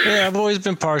yeah, I've always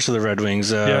been partial to the Red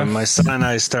Wings. My son and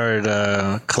I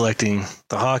started collecting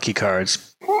the hockey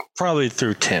cards probably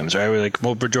through Tim's, right? We're like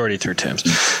majority through Tim's.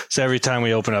 So every time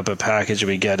we open up a package and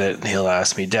we get it, he'll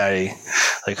ask me, "Daddy,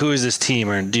 like, who is this team?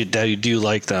 Or Daddy, do you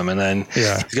like them?" And then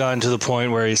he's gotten to the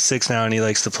point where he's 6 now and he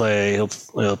likes to play. He'll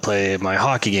play my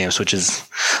hockey games, which is,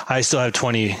 I still have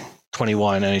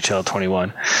 21 NHL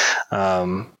 21.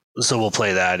 So we'll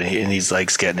play that, and he's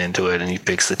like getting into it, and he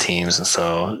picks the teams. And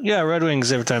so, yeah, Red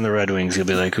Wings, every time the Red Wings, he'll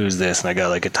be like, "Who's this?" And I got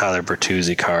like a Tyler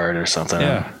Bertuzzi card or something.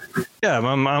 Yeah,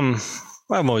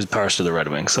 I'm always partial to the Red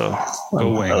Wings, so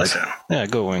go Wings. I like that. Yeah,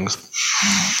 go Wings.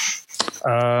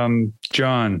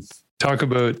 John, talk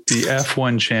about the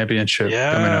F1 championship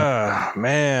coming up.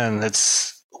 Man,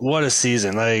 what a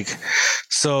season. Like,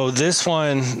 so this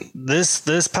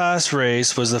past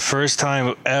race was the first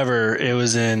time ever it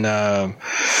was in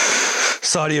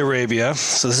Saudi Arabia.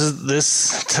 So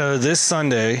this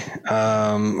Sunday,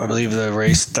 I believe the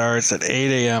race starts at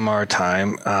 8 a.m. our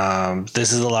time.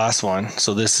 This is the last one.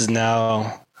 So this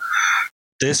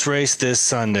race this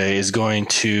Sunday is going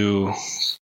to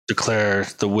declare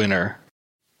the winner,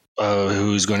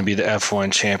 who's going to be the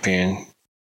F1 champion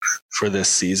for this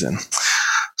season.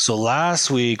 So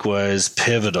last week was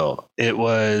pivotal. It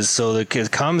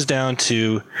comes down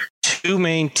to 2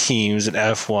 main teams in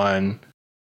F1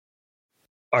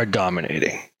 are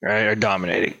dominating,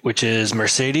 which is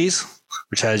Mercedes,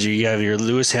 which has you have your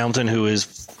Lewis Hamilton, who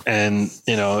is, and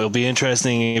it'll be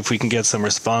interesting if we can get some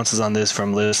responses on this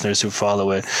from listeners who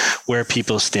follow it, where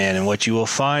people stand. And what you will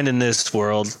find in this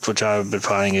world, which I've been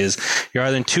finding, is you're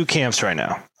either in 2 camps right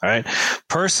now. All right.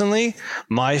 Personally,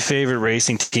 my favorite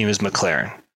racing team is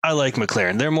McLaren. I like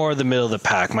McLaren. They're more the middle of the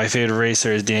pack. My favorite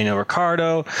racer is Daniel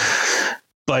Ricciardo,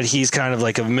 but he's kind of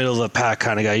like a middle of the pack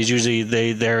kind of guy. He's usually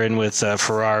they're in with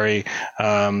Ferrari,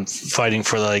 fighting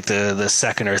for like the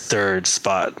second or third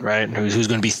spot, right? Who's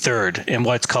going to be third in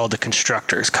what's called the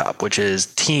Constructors' Cup, which is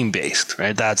team based,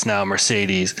 right? That's now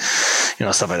Mercedes,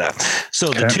 stuff like that. So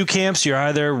the 2 camps, you're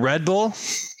either Red Bull,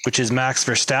 which is Max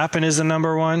Verstappen is the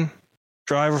number 1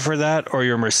 driver for that, or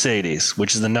your Mercedes,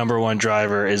 which is the number 1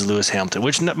 driver is Lewis Hamilton,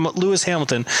 which Lewis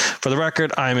Hamilton, for the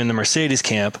record, I'm in the Mercedes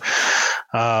camp.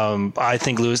 I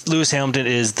think Lewis Hamilton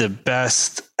is the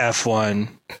best F1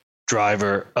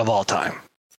 driver of all time.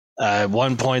 At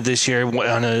one point this year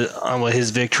on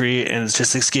his victory, and it's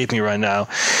just escaped me right now,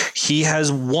 he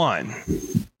has won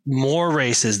more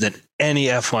races than any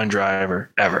F1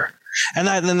 driver ever. And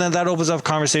that opens up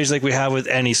conversations like we have with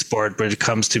any sport, but it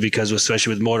comes to, because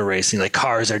especially with motor racing, like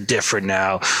cars are different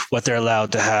now, what they're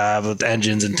allowed to have with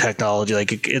engines and technology,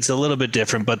 like it's a little bit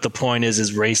different, but the point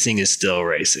is racing is still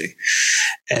racing.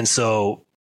 And so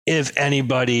if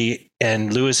anybody,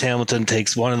 and Lewis Hamilton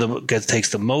takes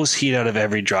the most heat out of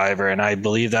every driver, and I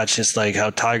believe that's just like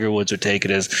how Tiger Woods would take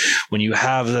it, is when you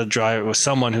have the driver with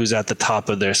someone who's at the top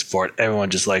of their sport, everyone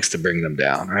just likes to bring them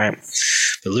down, right?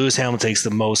 But Lewis Hamilton takes the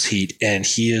most heat, and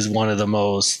he is one of the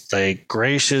most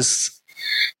gracious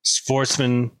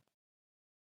sportsmen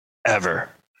ever.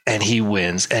 And he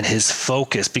wins, and his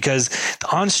focus, because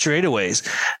on straightaways,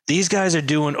 these guys are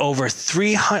doing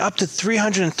up to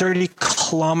 330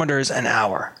 kilometers an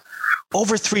hour.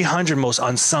 Over 300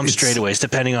 on some straightaways,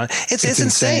 depending on it's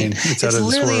insane. It's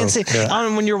literally insane.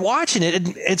 Yeah. When you're watching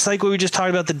it, it's like what we just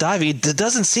talked about the diving. It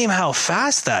doesn't seem how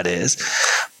fast that is,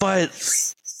 but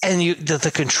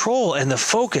the control and the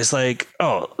focus,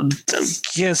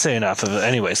 can't say enough of it.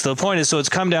 Anyway, so the point is, it's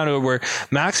come down to where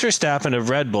Max Verstappen of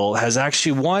Red Bull has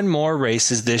actually won more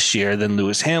races this year than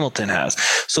Lewis Hamilton has.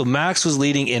 So Max was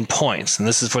leading in points, and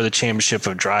this is for the championship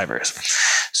of drivers.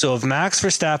 So if Max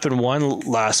Verstappen won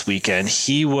last weekend,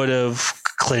 he would have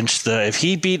clinched if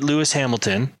he beat Lewis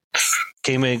Hamilton,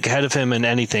 came ahead of him in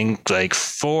anything like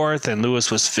 4th, and Lewis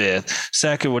was 5th.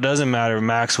 Second, what doesn't matter,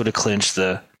 Max would have clinched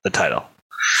the title.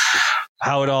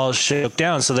 How it all shook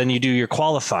down. So then you do your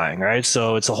qualifying, right?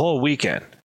 So it's a whole weekend.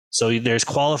 So there's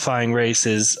qualifying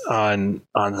races on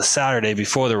the Saturday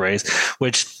before the race,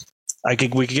 which we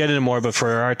could get into more, but for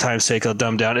our time's sake, I'll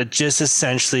dumb down. It just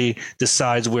essentially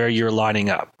decides where you're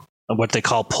lining up, what they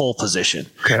call pole position.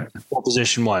 Okay. Pole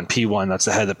position 1, P1, that's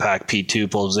the head of the pack. P2,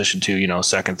 pole position 2,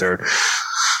 second, third,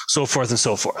 so forth and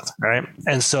so forth, right?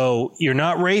 And so you're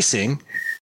not racing,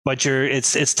 but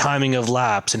it's timing of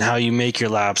laps and how you make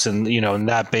your laps, and and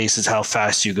that base is how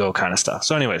fast you go, kind of stuff.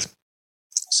 So anyways,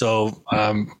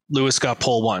 Lewis got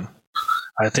pole 1.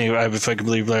 I think, if I can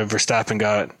believe, Verstappen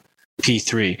got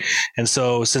P3. And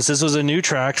so since this was a new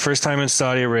track, first time in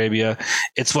Saudi Arabia,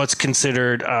 it's what's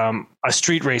considered a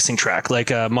street racing track, like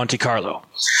Monte Carlo.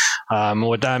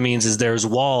 What that means is there's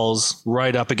walls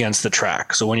right up against the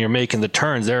track. So when you're making the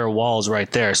turns, there are walls right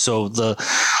there. So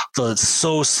it's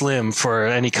so slim for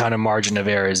any kind of margin of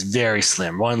error is very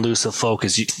slim. One loose of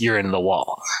focus, you're in the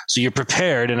wall. So you're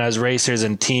prepared, and as racers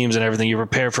and teams and everything, you're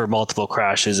prepared for multiple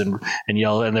crashes and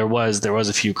there was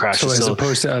a few crashes. So as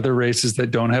opposed to other races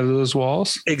that don't have those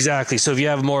walls? Exactly. So if you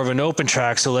have more of an open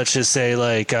track, so let's just say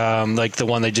like the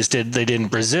one they did in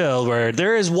Brazil, where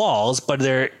there is walls, but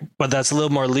that's a little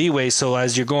more leeway. So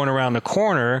as you're going around the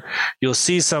corner, you'll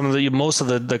see most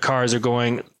of the cars are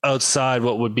going outside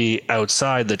what would be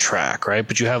outside the track, right?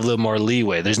 But you have a little more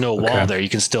leeway. There's no wall there. You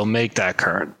can still make that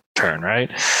turn,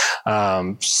 right?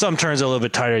 Some turns are a little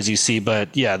bit tighter, as you see,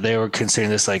 but yeah, they were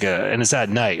considering this and it's at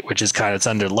night, which is it's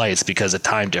under lights because of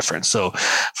time difference. So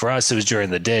for us, it was during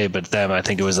the day, but them, I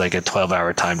think it was like a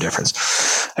 12-hour time difference.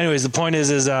 Anyways, the point is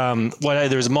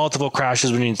there's multiple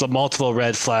crashes, which means multiple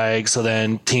red flags. So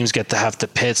then teams have to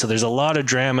pit. So there's a lot of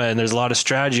drama and there's a lot of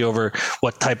strategy over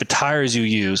what type of tires you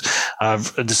use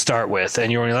to start with.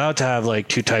 And you're only allowed to have like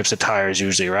two types of tires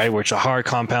usually, right? Which are hard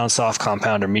compound, soft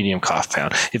compound, or medium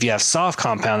compound. If you have soft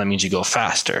compound, that means you go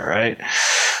faster, right?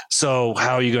 So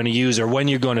how are you going to use, or when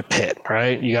you're going to pit,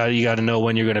 right? You got to know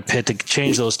when you're going to pit to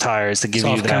change those tires to give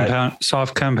you that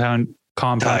soft compound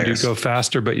tires. You'd go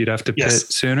faster, but you'd have to pit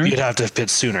sooner. You'd have to pit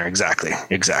sooner.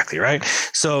 Exactly. Right.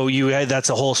 So that's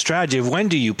a whole strategy of when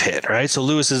do you pit, right? So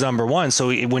Lewis is number one.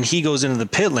 So when he goes into the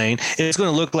pit lane, it's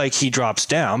going to look like he drops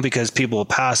down because people will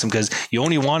pass him, because you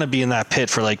only want to be in that pit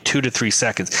for like 2 to 3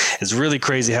 seconds. It's really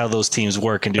crazy how those teams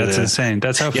work and do that. That's insane.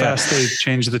 That's how fast they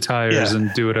change the tires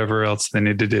and do whatever else they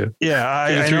need to do. Yeah.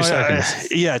 2 to 3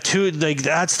 seconds.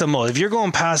 That's the most. If you're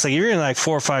going past, like, you're in like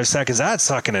 4 or 5 seconds, that's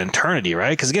like an eternity,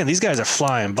 right? Because again, these guys are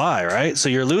flying by, right? So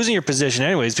you're losing your position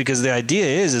anyways, because the idea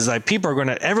is like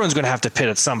everyone's going to have to pit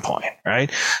at some point, right?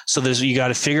 So you got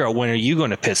to figure out when are you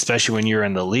going to pit, especially when you're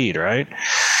in the lead, right?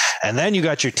 And then you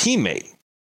got your teammate,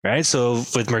 right? So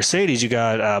with Mercedes, you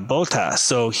got Bottas.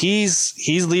 So he's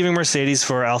leaving Mercedes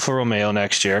for Alfa Romeo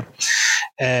next year,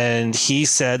 and he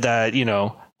said that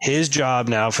his job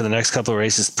now for the next couple of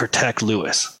races is protect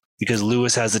Lewis, because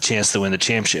Lewis has the chance to win the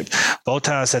championship.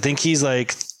 Bottas, I think he's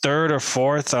like third or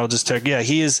fourth. I'll just check. Yeah,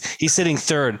 he's sitting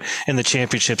third in the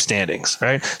championship standings,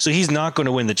 right? So he's not going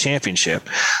to win the championship.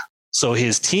 So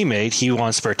his teammate, he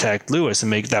wants to protect Lewis and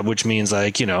make that, which means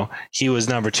like, he was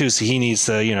number 2. So he needs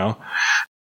to,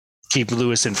 keep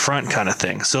Lewis in front kind of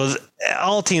thing. So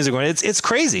all teams are going, it's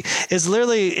crazy. It's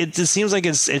literally, it seems like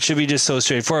it should be just so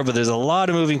straightforward, but there's a lot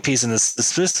of moving pieces in this,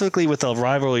 specifically with the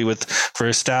rivalry with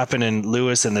Verstappen and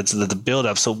Lewis and the build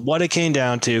up. So what it came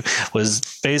down to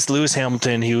was based Lewis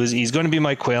Hamilton. He's going to be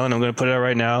Mike Whalen. I'm going to put it out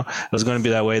right now. It was going to be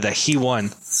that way, that he won.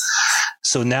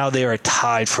 So now they are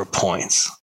tied for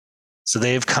points. So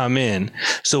they've come in.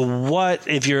 So what,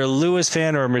 if you're a Lewis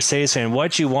fan or a Mercedes fan,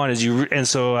 what you want is and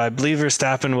so I believe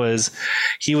Verstappen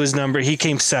he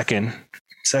came second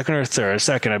or third,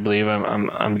 second, I believe.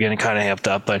 I'm getting kind of amped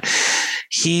up, but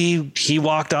he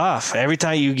walked off. Every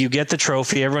time you get the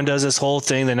trophy, everyone does this whole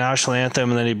thing, the national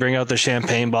anthem, and then they bring out the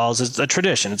champagne balls. It's a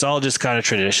tradition. It's all just kind of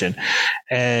tradition.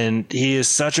 And he is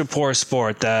such a poor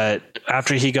sport that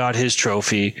after he got his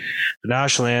trophy, the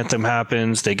national anthem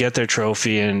happens, they get their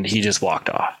trophy, and he just walked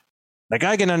off. Like,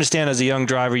 I can understand as a young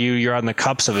driver, you're on the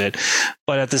cups of it,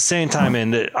 but at the same time,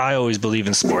 I always believe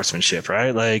in sportsmanship,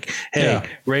 right? Like, hey,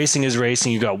 racing is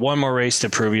racing. You got one more race to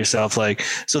prove yourself. Like,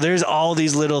 so there's all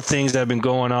these little things that have been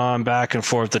going on back and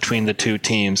forth between the two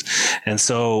teams. And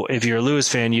so if you're a Lewis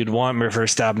fan, you'd want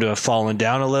Verstappen to have fallen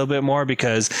down a little bit more,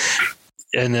 because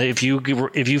if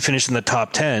you finish in the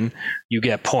top 10, you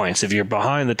get points. If you're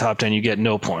behind the top 10, you get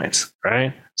no points,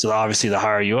 right? So obviously the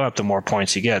higher you up, the more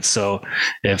points you get. So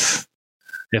if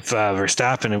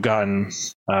Verstappen had gotten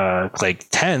like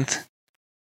 10th,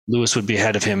 Lewis would be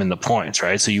ahead of him in the points,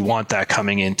 right? So you want that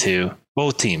coming into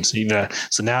both teams.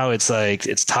 So now it's like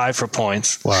it's tied for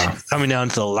points. Wow. Coming down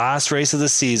to the last race of the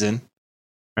season,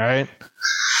 right?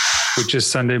 Which is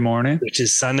Sunday morning.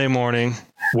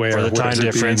 Where for the time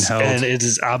difference, and it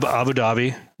is Abu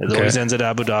Dhabi. It always ends at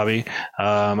Abu Dhabi.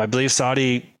 I believe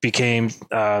Saudi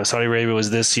Arabia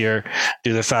was this year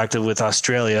due to the fact that with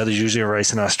Australia, there's usually a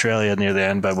race in Australia near the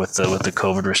end, but with the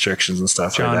COVID restrictions and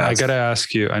stuff. John, like that. I got to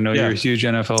ask you. I know you're a huge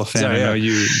NFL fan. I know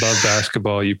you love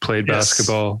basketball. You played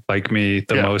basketball like me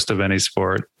the most of any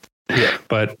sport. Yeah,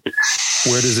 but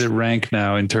where does it rank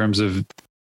now in terms of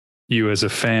you as a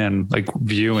fan, like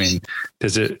viewing?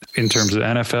 Does it, in terms of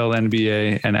NFL,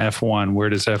 NBA, and F1, where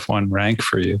does F1 rank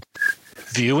for you?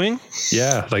 Viewing?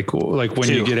 Yeah, like when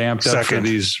you get amped up for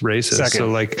these races. So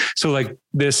like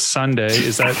this Sunday,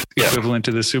 is that equivalent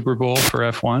to the Super Bowl for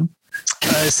F1?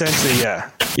 Essentially, yeah.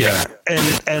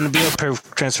 And being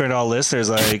transparent to all listeners,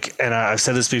 like, and I've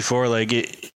said this before, like,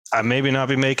 I maybe not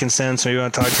be making sense. Maybe I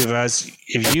want to talk to you guys.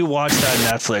 If you watch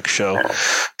that Netflix show,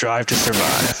 Drive to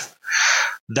Survive,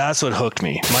 that's what hooked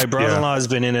me. My brother-in-law has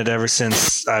been in it ever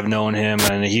since I've known him,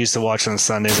 and he used to watch on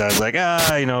Sundays. I was like,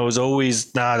 it was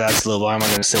always, that's a little, why am I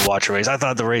going to still watch a race? I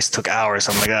thought the race took hours.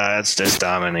 So I'm like, that's just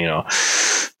dumb. And,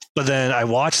 but then I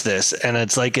watched this, and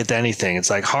it's like it's anything. It's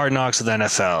like Hard Knocks with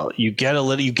NFL. You get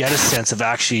a sense of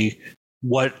actually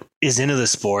what is into the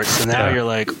sport. So now you're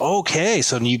like, okay,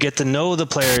 so you get to know the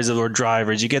players or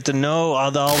drivers. You get to know all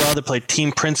the other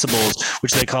team principals,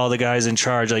 which they call the guys in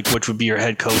charge, like which would be your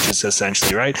head coaches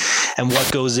essentially, right? And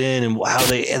what goes in and how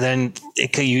they, and then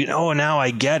now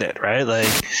I get it, right? Like,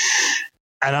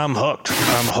 and I'm hooked.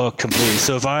 I'm hooked completely.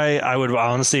 So if I would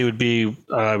honestly, it would be,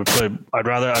 I'd watch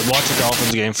the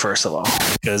Dolphins game first of all,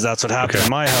 because that's what happened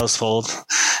in my household.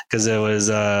 Because it was,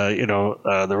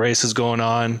 the race was going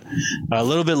on a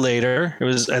little bit later.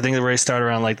 I think the race started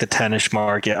around like the 10-ish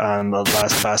mark on the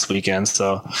past weekend.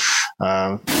 So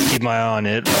keep my eye on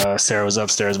it. Sarah was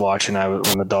upstairs watching.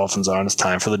 When the Dolphins are on, it's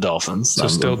time for the Dolphins. So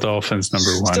still Dolphins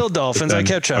number one. Still Dolphins. I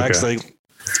kept tracks. Okay. Like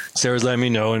Sarah's letting me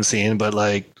know and seeing, but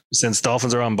like since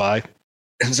Dolphins are on bye,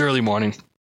 it's early morning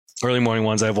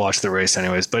ones. I've watched the race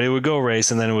anyways, but it would go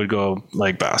race and then it would go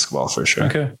like basketball for sure.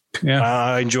 Okay. Yeah.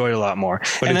 I enjoyed it a lot more.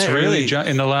 But and it's really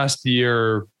in the last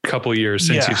couple years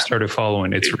since you've started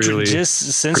following, it's really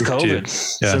just since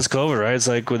COVID, right? It's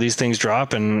like when these things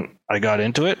drop and I got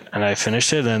into it and I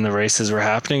finished it and the races were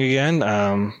happening again.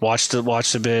 Watched a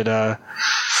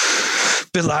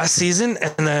bit last season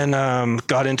and then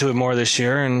got into it more this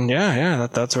year, and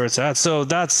that's where it's at. So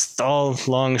that's all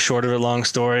short of a long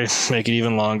story, make it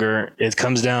even longer. It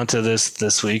comes down to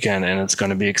this weekend and it's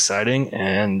going to be exciting,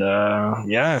 and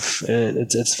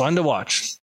it's fun to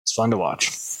watch. It's fun to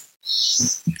watch.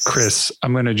 Chris,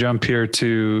 I'm going to jump here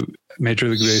to Major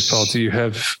League Baseball. Do you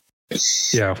have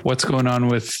what's going on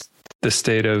with the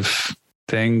state of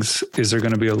things? Is there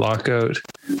going to be a lockout?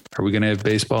 Are we going to have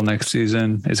baseball next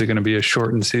season? Is it going to be a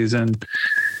shortened season?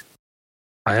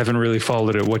 I haven't really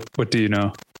followed it. What do you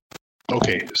know?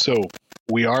 Okay, so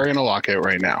we are in a lockout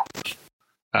right now.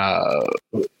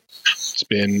 It's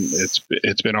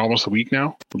been almost a week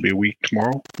now. It'll be a week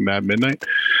tomorrow at midnight,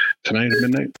 tonight at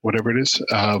midnight, whatever it is.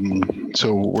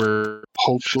 So we're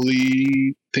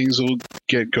hopefully things will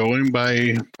get going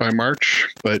by March,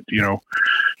 but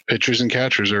pitchers and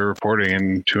catchers are reporting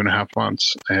in 2.5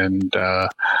 months. And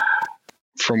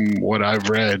from what I've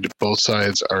read, both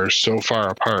sides are so far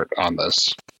apart on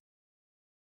this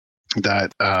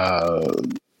that,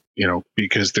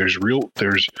 because there's rule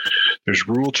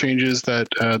changes that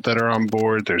are on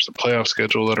board. There's the playoff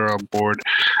schedule that are on board.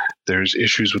 There's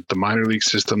issues with the minor league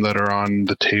system that are on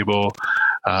the table.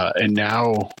 And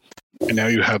now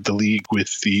you have the league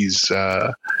with these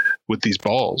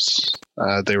balls.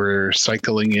 They were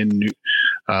cycling in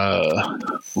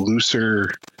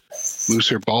looser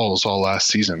balls all last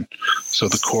season, so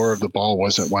the core of the ball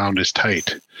wasn't wound as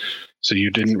tight. So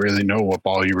you didn't really know what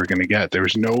ball you were going to get. There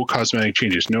was no cosmetic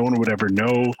changes. No one would ever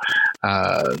know.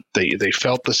 They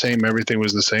felt the same. Everything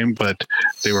was the same, but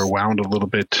they were wound a little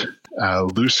bit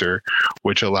looser,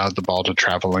 which allowed the ball to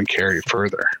travel and carry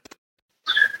further.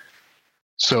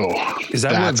 So is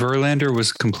that what Verlander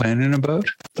was complaining about?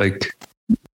 Like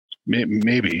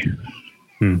maybe.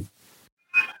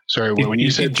 Sorry, when you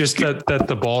said just that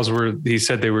the balls were, he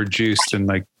said they were juiced and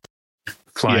like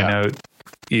flying out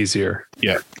easier.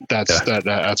 Yeah, that's what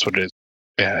it is.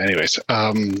 Yeah. Anyways,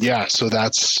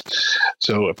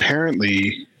 so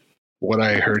apparently, what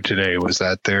I heard today was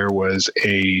that there was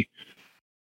an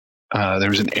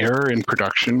error in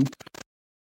production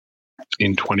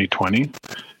in 2020.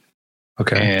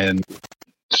 Okay, and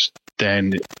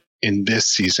then in this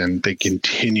season they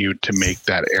continued to make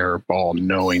that error ball,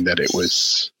 knowing that it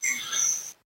was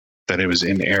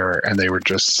in error, and they were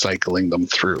just cycling them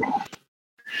through.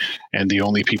 And the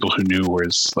only people who knew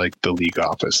was like the league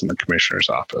office and the commissioner's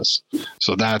office.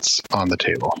 So that's on the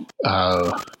table.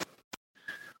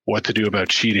 What to do about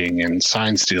cheating and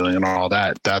sign stealing and all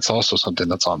that, that's also something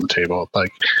that's on the table.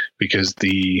 Like, because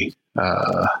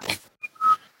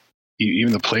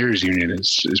even the players union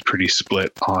is pretty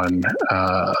split on,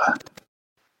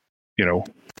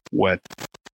 what,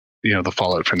 the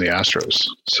fallout from the Astros.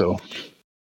 So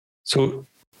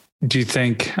do you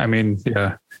think,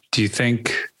 do you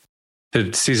think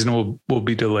the season will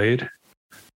be delayed?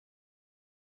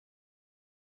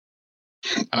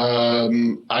 I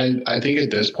think at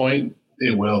this point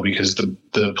It will, because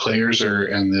the players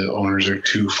and the owners are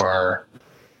too far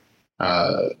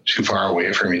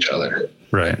away from each other.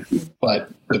 Right. But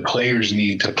the players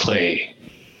need to play,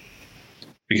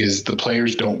 because the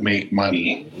players don't make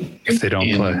money if they don't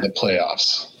play in the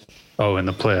playoffs. Oh, in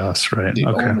the playoffs, right? The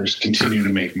owners continue to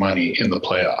make money in the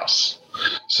playoffs.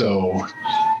 So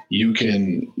you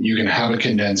can have a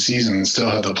condensed season and still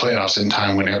have the playoffs in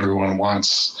time when everyone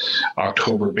wants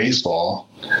October baseball,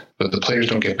 but the players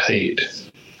don't get paid.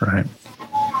 Right.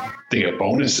 They get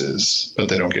bonuses, but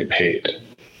they don't get paid.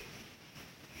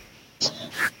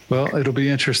 Well, it'll be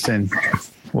interesting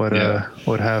what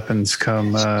happens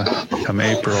come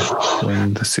April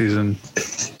when the season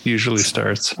usually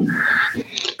starts.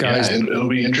 Guys, yeah, it'll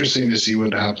be interesting to see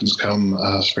what happens come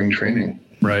spring training.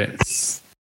 Right.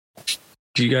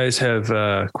 Do you guys have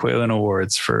Quaylen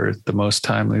Awards for the most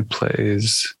timely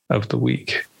plays of the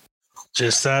week?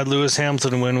 Just that Lewis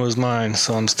Hamilton win was mine,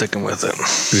 so I'm sticking with it.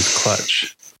 He was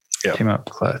clutch. Yep. Came up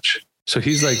clutch. So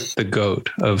he's like the GOAT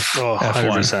of F1.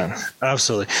 100%.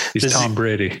 Absolutely. He's Tom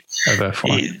Brady of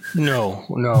F1. No.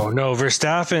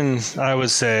 Verstappen, I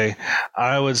would say,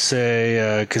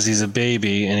 because he's a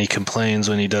baby and he complains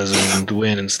when he doesn't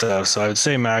win and stuff. So I would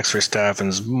say Max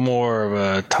Verstappen's more of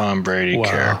a Tom Brady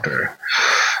character.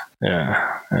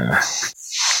 Yeah.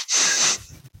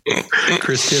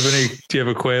 Chris, do you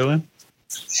have a Quaylen?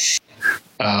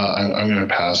 I'm going to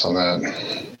pass on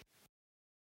that.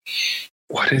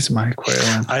 What is my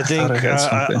Quaylen? I think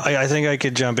I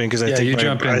could jump in, because I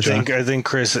think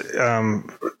Chris,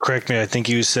 correct me. I think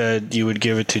you said you would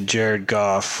give it to Jared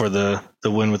Goff for the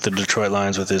win with the Detroit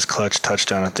Lions with his clutch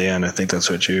touchdown at the end. I think that's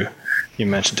what you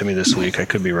mentioned to me this week. I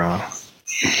could be wrong.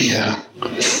 Yeah,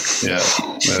 that's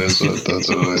what I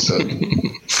said.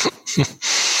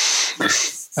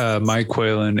 My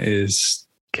Quaylen is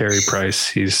Carey Price.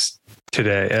 He's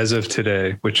today, as of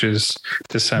today, which is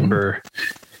December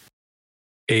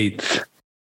 8th,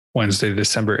 Wednesday,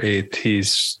 December 8th.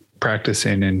 He's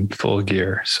practicing in full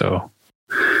gear. So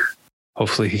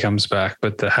hopefully he comes back.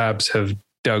 But the Habs have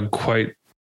dug quite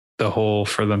the hole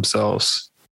for themselves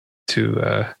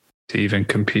to even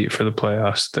compete for the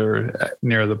playoffs. They're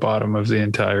near the bottom of the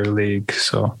entire league.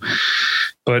 So,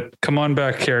 but come on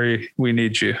back, Carey. We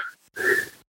need you.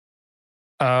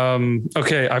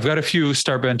 Okay, I've got a few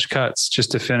start bench cuts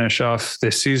just to finish off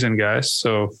this season, guys.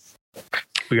 So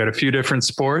we got a few different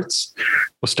sports.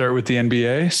 We'll start with the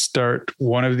NBA. Start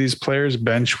one of these players,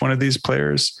 bench one of these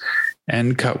players,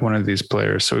 and cut one of these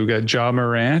players. So we've got Ja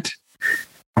Morant,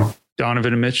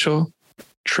 Donovan Mitchell,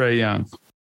 Trae Young.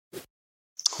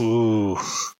 Ooh.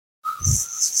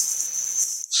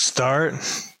 Start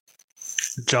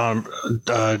Ja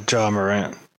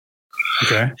Morant.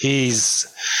 Okay. He's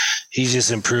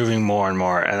just improving more and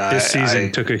more. And this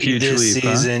season took a huge leap. This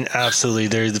season, absolutely.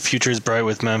 The future is bright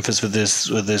with Memphis with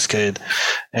this kid,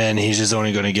 and he's just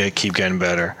only going to keep getting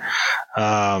better.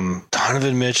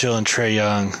 Donovan Mitchell and Trae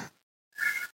Young.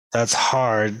 That's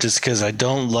hard, just because I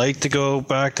don't like to go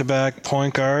back-to-back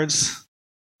point guards.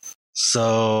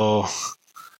 So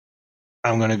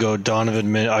I'm going to go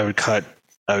Donovan Mitchell. I would cut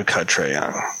Trae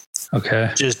Young.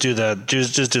 Okay. Just do that.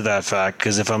 Just do that fact.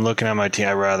 Because if I'm looking at my team,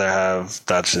 I'd rather have.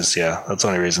 That's the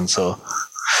only reason. So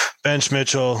bench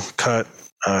Mitchell, cut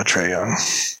Trae Young.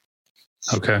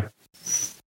 Okay.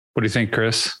 What do you think,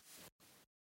 Chris?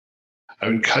 I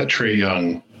would cut Trae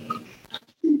Young,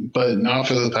 but not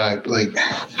for the fact,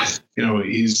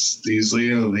 he's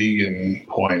leading the league in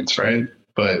points, right?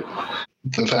 But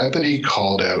the fact that he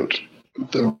called out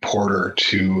the reporter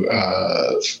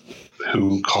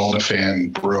who called a fan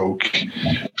broke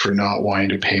for not wanting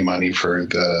to pay money for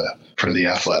the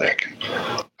Athletic.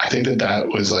 I think that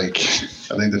was a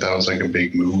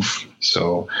big move.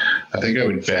 So I think I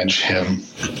would bench him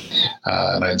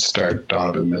and I'd start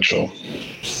Donovan Mitchell.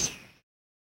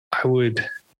 I would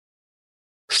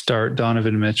start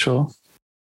Donovan Mitchell.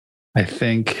 I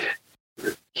think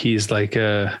he's I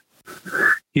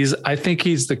think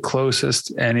he's the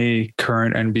closest any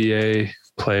current NBA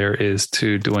player is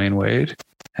to Dwayne Wade,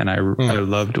 and I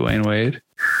love Dwayne Wade.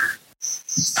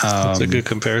 That's a good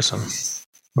comparison.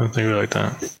 I think we like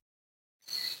that.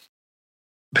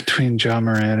 Between Ja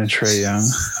Morant and Trae Young,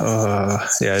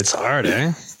 it's hard,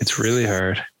 eh? It's really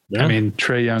hard. Yeah. I mean,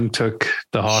 Trae Young took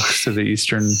the Hawks to the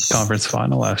Eastern Conference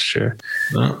Final last year.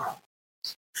 Oh.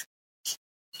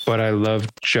 But I love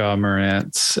Ja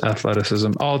Morant's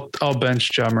athleticism. I'll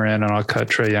bench Ja Morant and I'll cut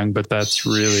Trae Young, but that's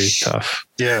really tough.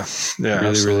 Yeah, really,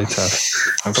 absolutely. really tough.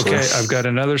 Absolutely. Okay, I've got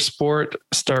another sport.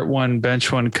 Start one,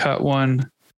 bench one, cut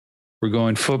one. We're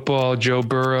going football. Joe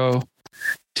Burrow,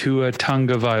 Tua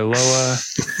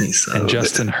Tagovailoa, and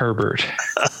Justin Herbert.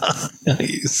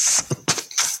 Nice.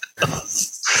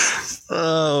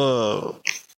 Oh.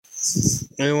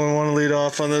 Anyone want to lead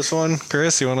off on this one?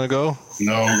 Chris, you want to go?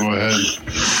 No, go ahead.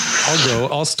 I'll go.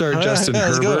 I'll start Justin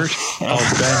let's go. Herbert. I'll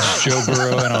bench Joe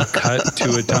Burrow, and I'll cut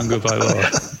Tua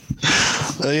Tagovailoa.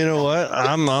 You know what?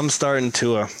 I'm starting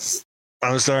Tua.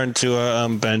 I'm starting to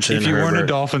benching If you Herbert. weren't a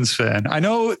Dolphins fan, I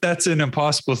know that's an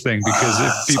impossible thing because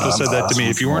if people said that to me,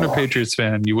 if you weren't a Patriots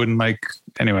fan, you wouldn't like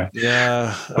anyway.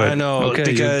 Yeah, But, I know okay,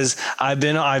 because I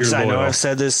know loyal. I've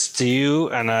said this to you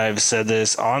and I've said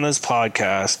this on this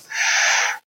podcast.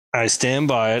 I stand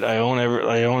by it. I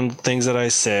own things that I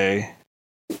say.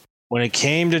 When it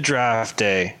came to draft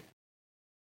day,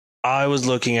 I was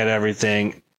looking at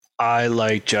everything. I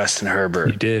like Justin Herbert.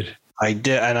 You did. I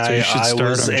did, and So you should I start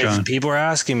was. him, John. If people are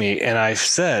asking me, and I've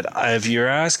said, if you're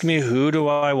asking me who do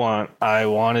I want, I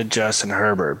wanted Justin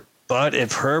Herbert. But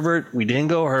if Herbert, we didn't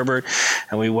go Herbert,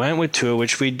 and we went with Tua,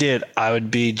 which we did, I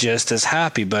would be just as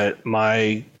happy. But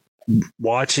my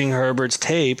watching Herbert's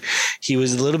tape, he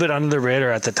was a little bit under the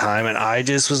radar at the time, and I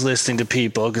just was listening to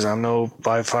people because I'm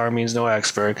by far means no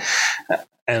expert.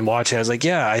 And watching, I was like,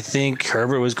 yeah, I think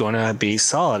Herbert was going to be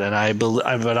solid, and I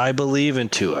believe in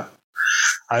Tua.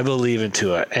 I believe in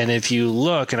Tua. And if you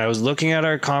look, and I was looking at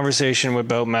our conversation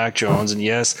about Mac Jones, and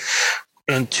yes,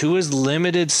 in Tua's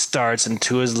limited starts and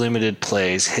Tua's limited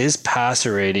plays, his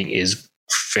passer rating is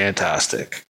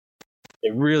fantastic.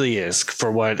 It really is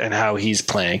for what and how he's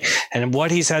playing. And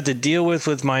what he's had to deal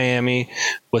with Miami,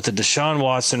 with the Deshaun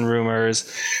Watson rumors,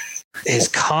 his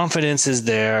confidence is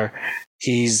there.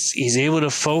 He's able to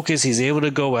focus. He's able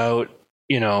to go out.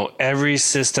 Every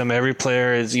system, every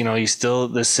player is, he's still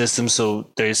the system. So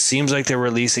there seems like they're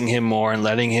releasing him more and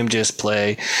letting him just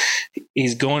play.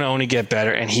 He's going to only get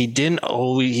better. And he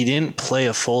didn't play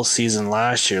a full season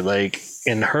last year.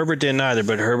 And Herbert didn't either,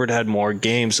 but Herbert had more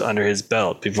games under his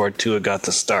belt before Tua got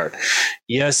the start.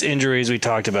 Yes, injuries, we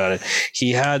talked about it.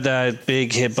 He had that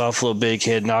big hit, Buffalo big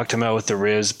hit, knocked him out with the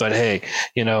ribs. But hey,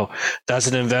 that's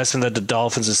an investment that the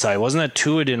Dolphins decided. It wasn't that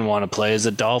Tua didn't want to play, it's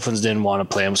the Dolphins didn't want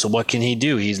to play him. So what can he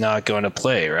do? He's not going to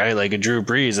play, right? Like a Drew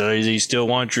Brees. You still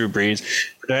want Drew Brees.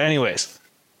 But anyways,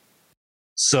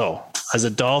 so as a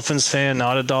Dolphins fan,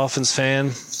 not a Dolphins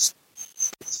fan,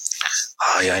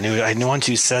 oh yeah, I knew once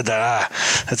you said that.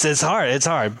 It's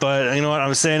hard. But you know what?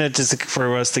 I'm saying it just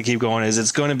for us to keep going.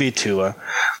 It's going to be Tua,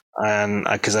 and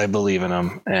because I believe in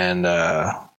him, and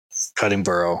cutting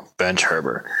Burrow, bench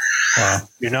Herbert. Wow.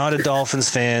 You're not a Dolphins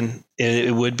fan.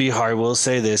 It would be hard. We'll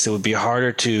say this: it would be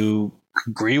harder to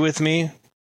agree with me.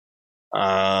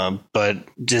 But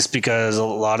just because a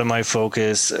lot of my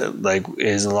focus,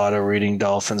 is a lot of reading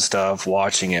Dolphin stuff,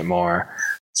 watching it more.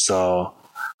 So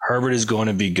Herbert is going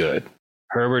to be good.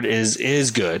 Herbert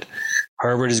is good.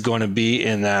 Herbert is going to be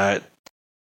in that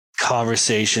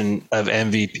conversation of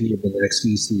MVP of the next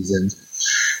few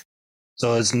seasons.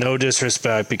 So it's no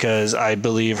disrespect because I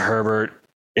believe Herbert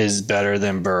is better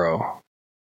than Burrow.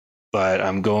 But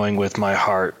I'm going with my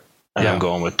heart, and I'm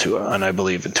going with Tua, and I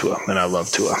believe in Tua, and I love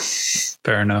Tua.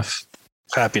 Fair enough.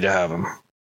 Happy to have him.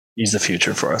 He's the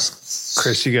future for us.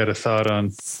 Chris, you got a thought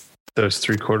on those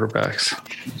three quarterbacks?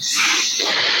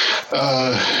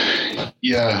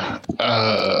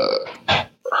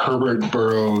 Herbert,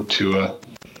 Burrow, Tua.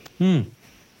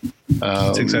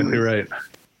 That's exactly right.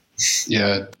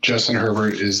 Yeah, Justin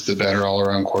Herbert is the better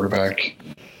all-around quarterback.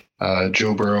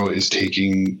 Joe Burrow is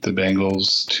taking the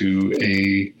Bengals to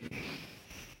a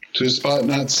spot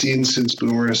not seen since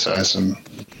Boomer Esiason.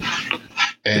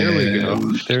 There we go.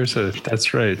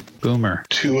 That's right, Boomer.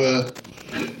 Tua,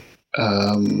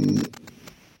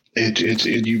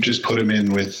 you just put him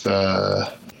in with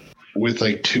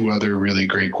like two other really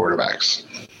great quarterbacks.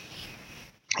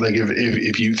 Like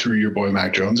if you threw your boy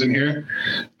Mac Jones in here,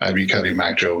 I'd be cutting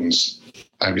Mac Jones.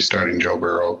 I'd be starting Joe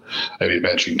Burrow. I'd be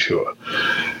benching Tua.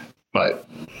 But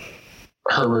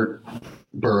Herbert,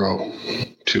 Burrow,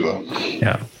 Tua.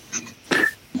 Yeah.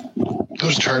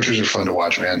 Those Chargers are fun to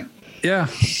watch, man. Yeah.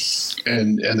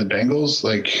 And the Bengals,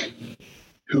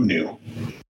 who knew?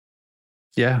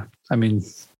 Yeah. I mean,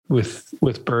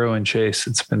 with Burrow and Chase,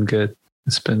 it's been good.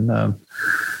 It's been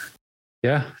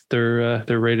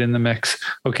they're right in the mix.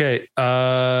 Okay.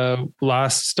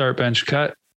 Last start bench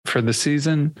cut for the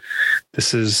season.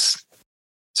 This is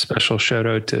special shout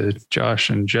out to Josh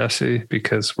and Jesse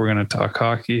because we're going to talk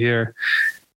hockey here.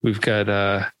 We've got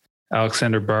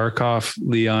Alexander Barkov,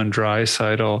 Leon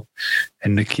Draisaitl,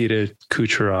 and Nikita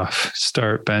Kucherov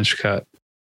start bench cut.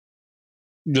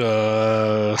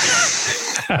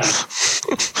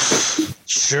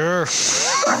 Sure.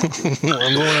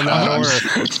 I'm going in that order.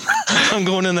 I'm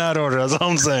going in that order. That's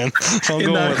all I'm saying. I'm In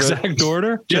going that with exact it.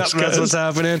 order? Yep, Just that's 'cause. what's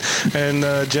happening. And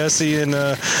Jesse and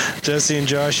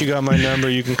Josh, you got my number.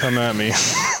 You can come at me.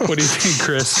 What do you think,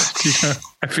 Chris?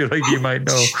 I feel like you might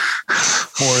know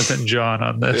more than John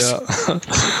on this. Yeah.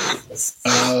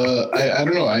 I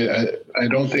don't know. I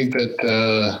don't think that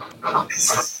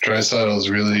Draisaitl is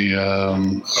really. I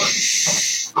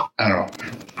don't know.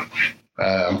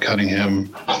 I'm cutting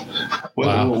him.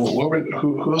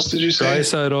 Who else did you say?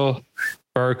 Draisaitl,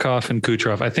 Barkov, and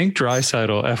Kucherov. I think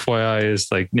Draisaitl, FYI,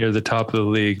 is like near the top of the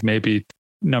league, maybe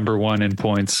number one in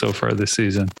points so far this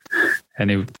season.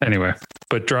 Anyway,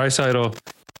 but Draisaitl,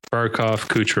 Barkov,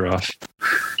 Kucherov.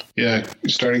 Yeah,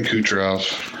 starting Kucherov,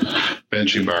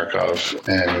 benching Barkov,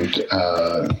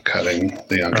 and cutting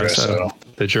Leon Draisaitl.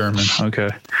 The German. Okay.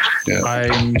 Yeah.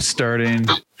 I'm starting.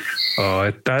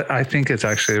 I think it's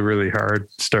actually a really hard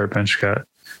start bench cut.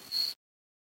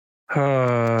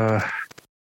 I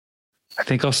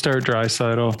think I'll start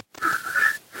Draisaitl.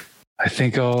 I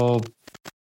think I'll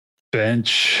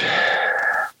bench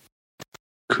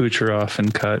Kucherov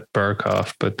and cut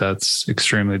Barkov, but that's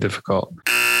extremely difficult.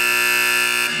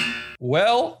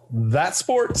 Well, that's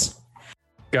sports.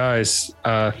 Guys,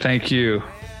 thank you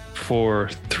for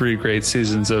 3 great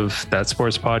seasons of That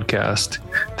Sports Podcast.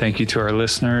 Thank you to our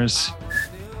listeners.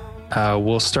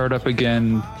 We'll start up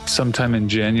again sometime in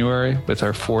January with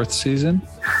our 4th season.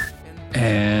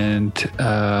 And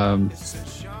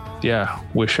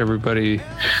wish everybody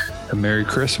a Merry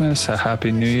Christmas, a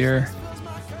Happy New Year.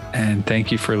 And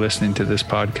thank you for listening to this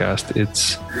podcast.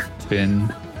 It's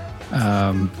been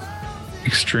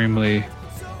extremely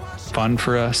fun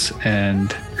for us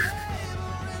and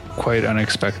quite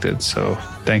unexpected. So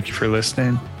thank you for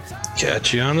listening.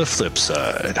 Catch you on the flip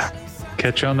side.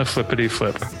 Catch you on the flippity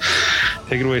flip.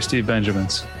 Take it away, Steve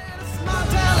Benjamins.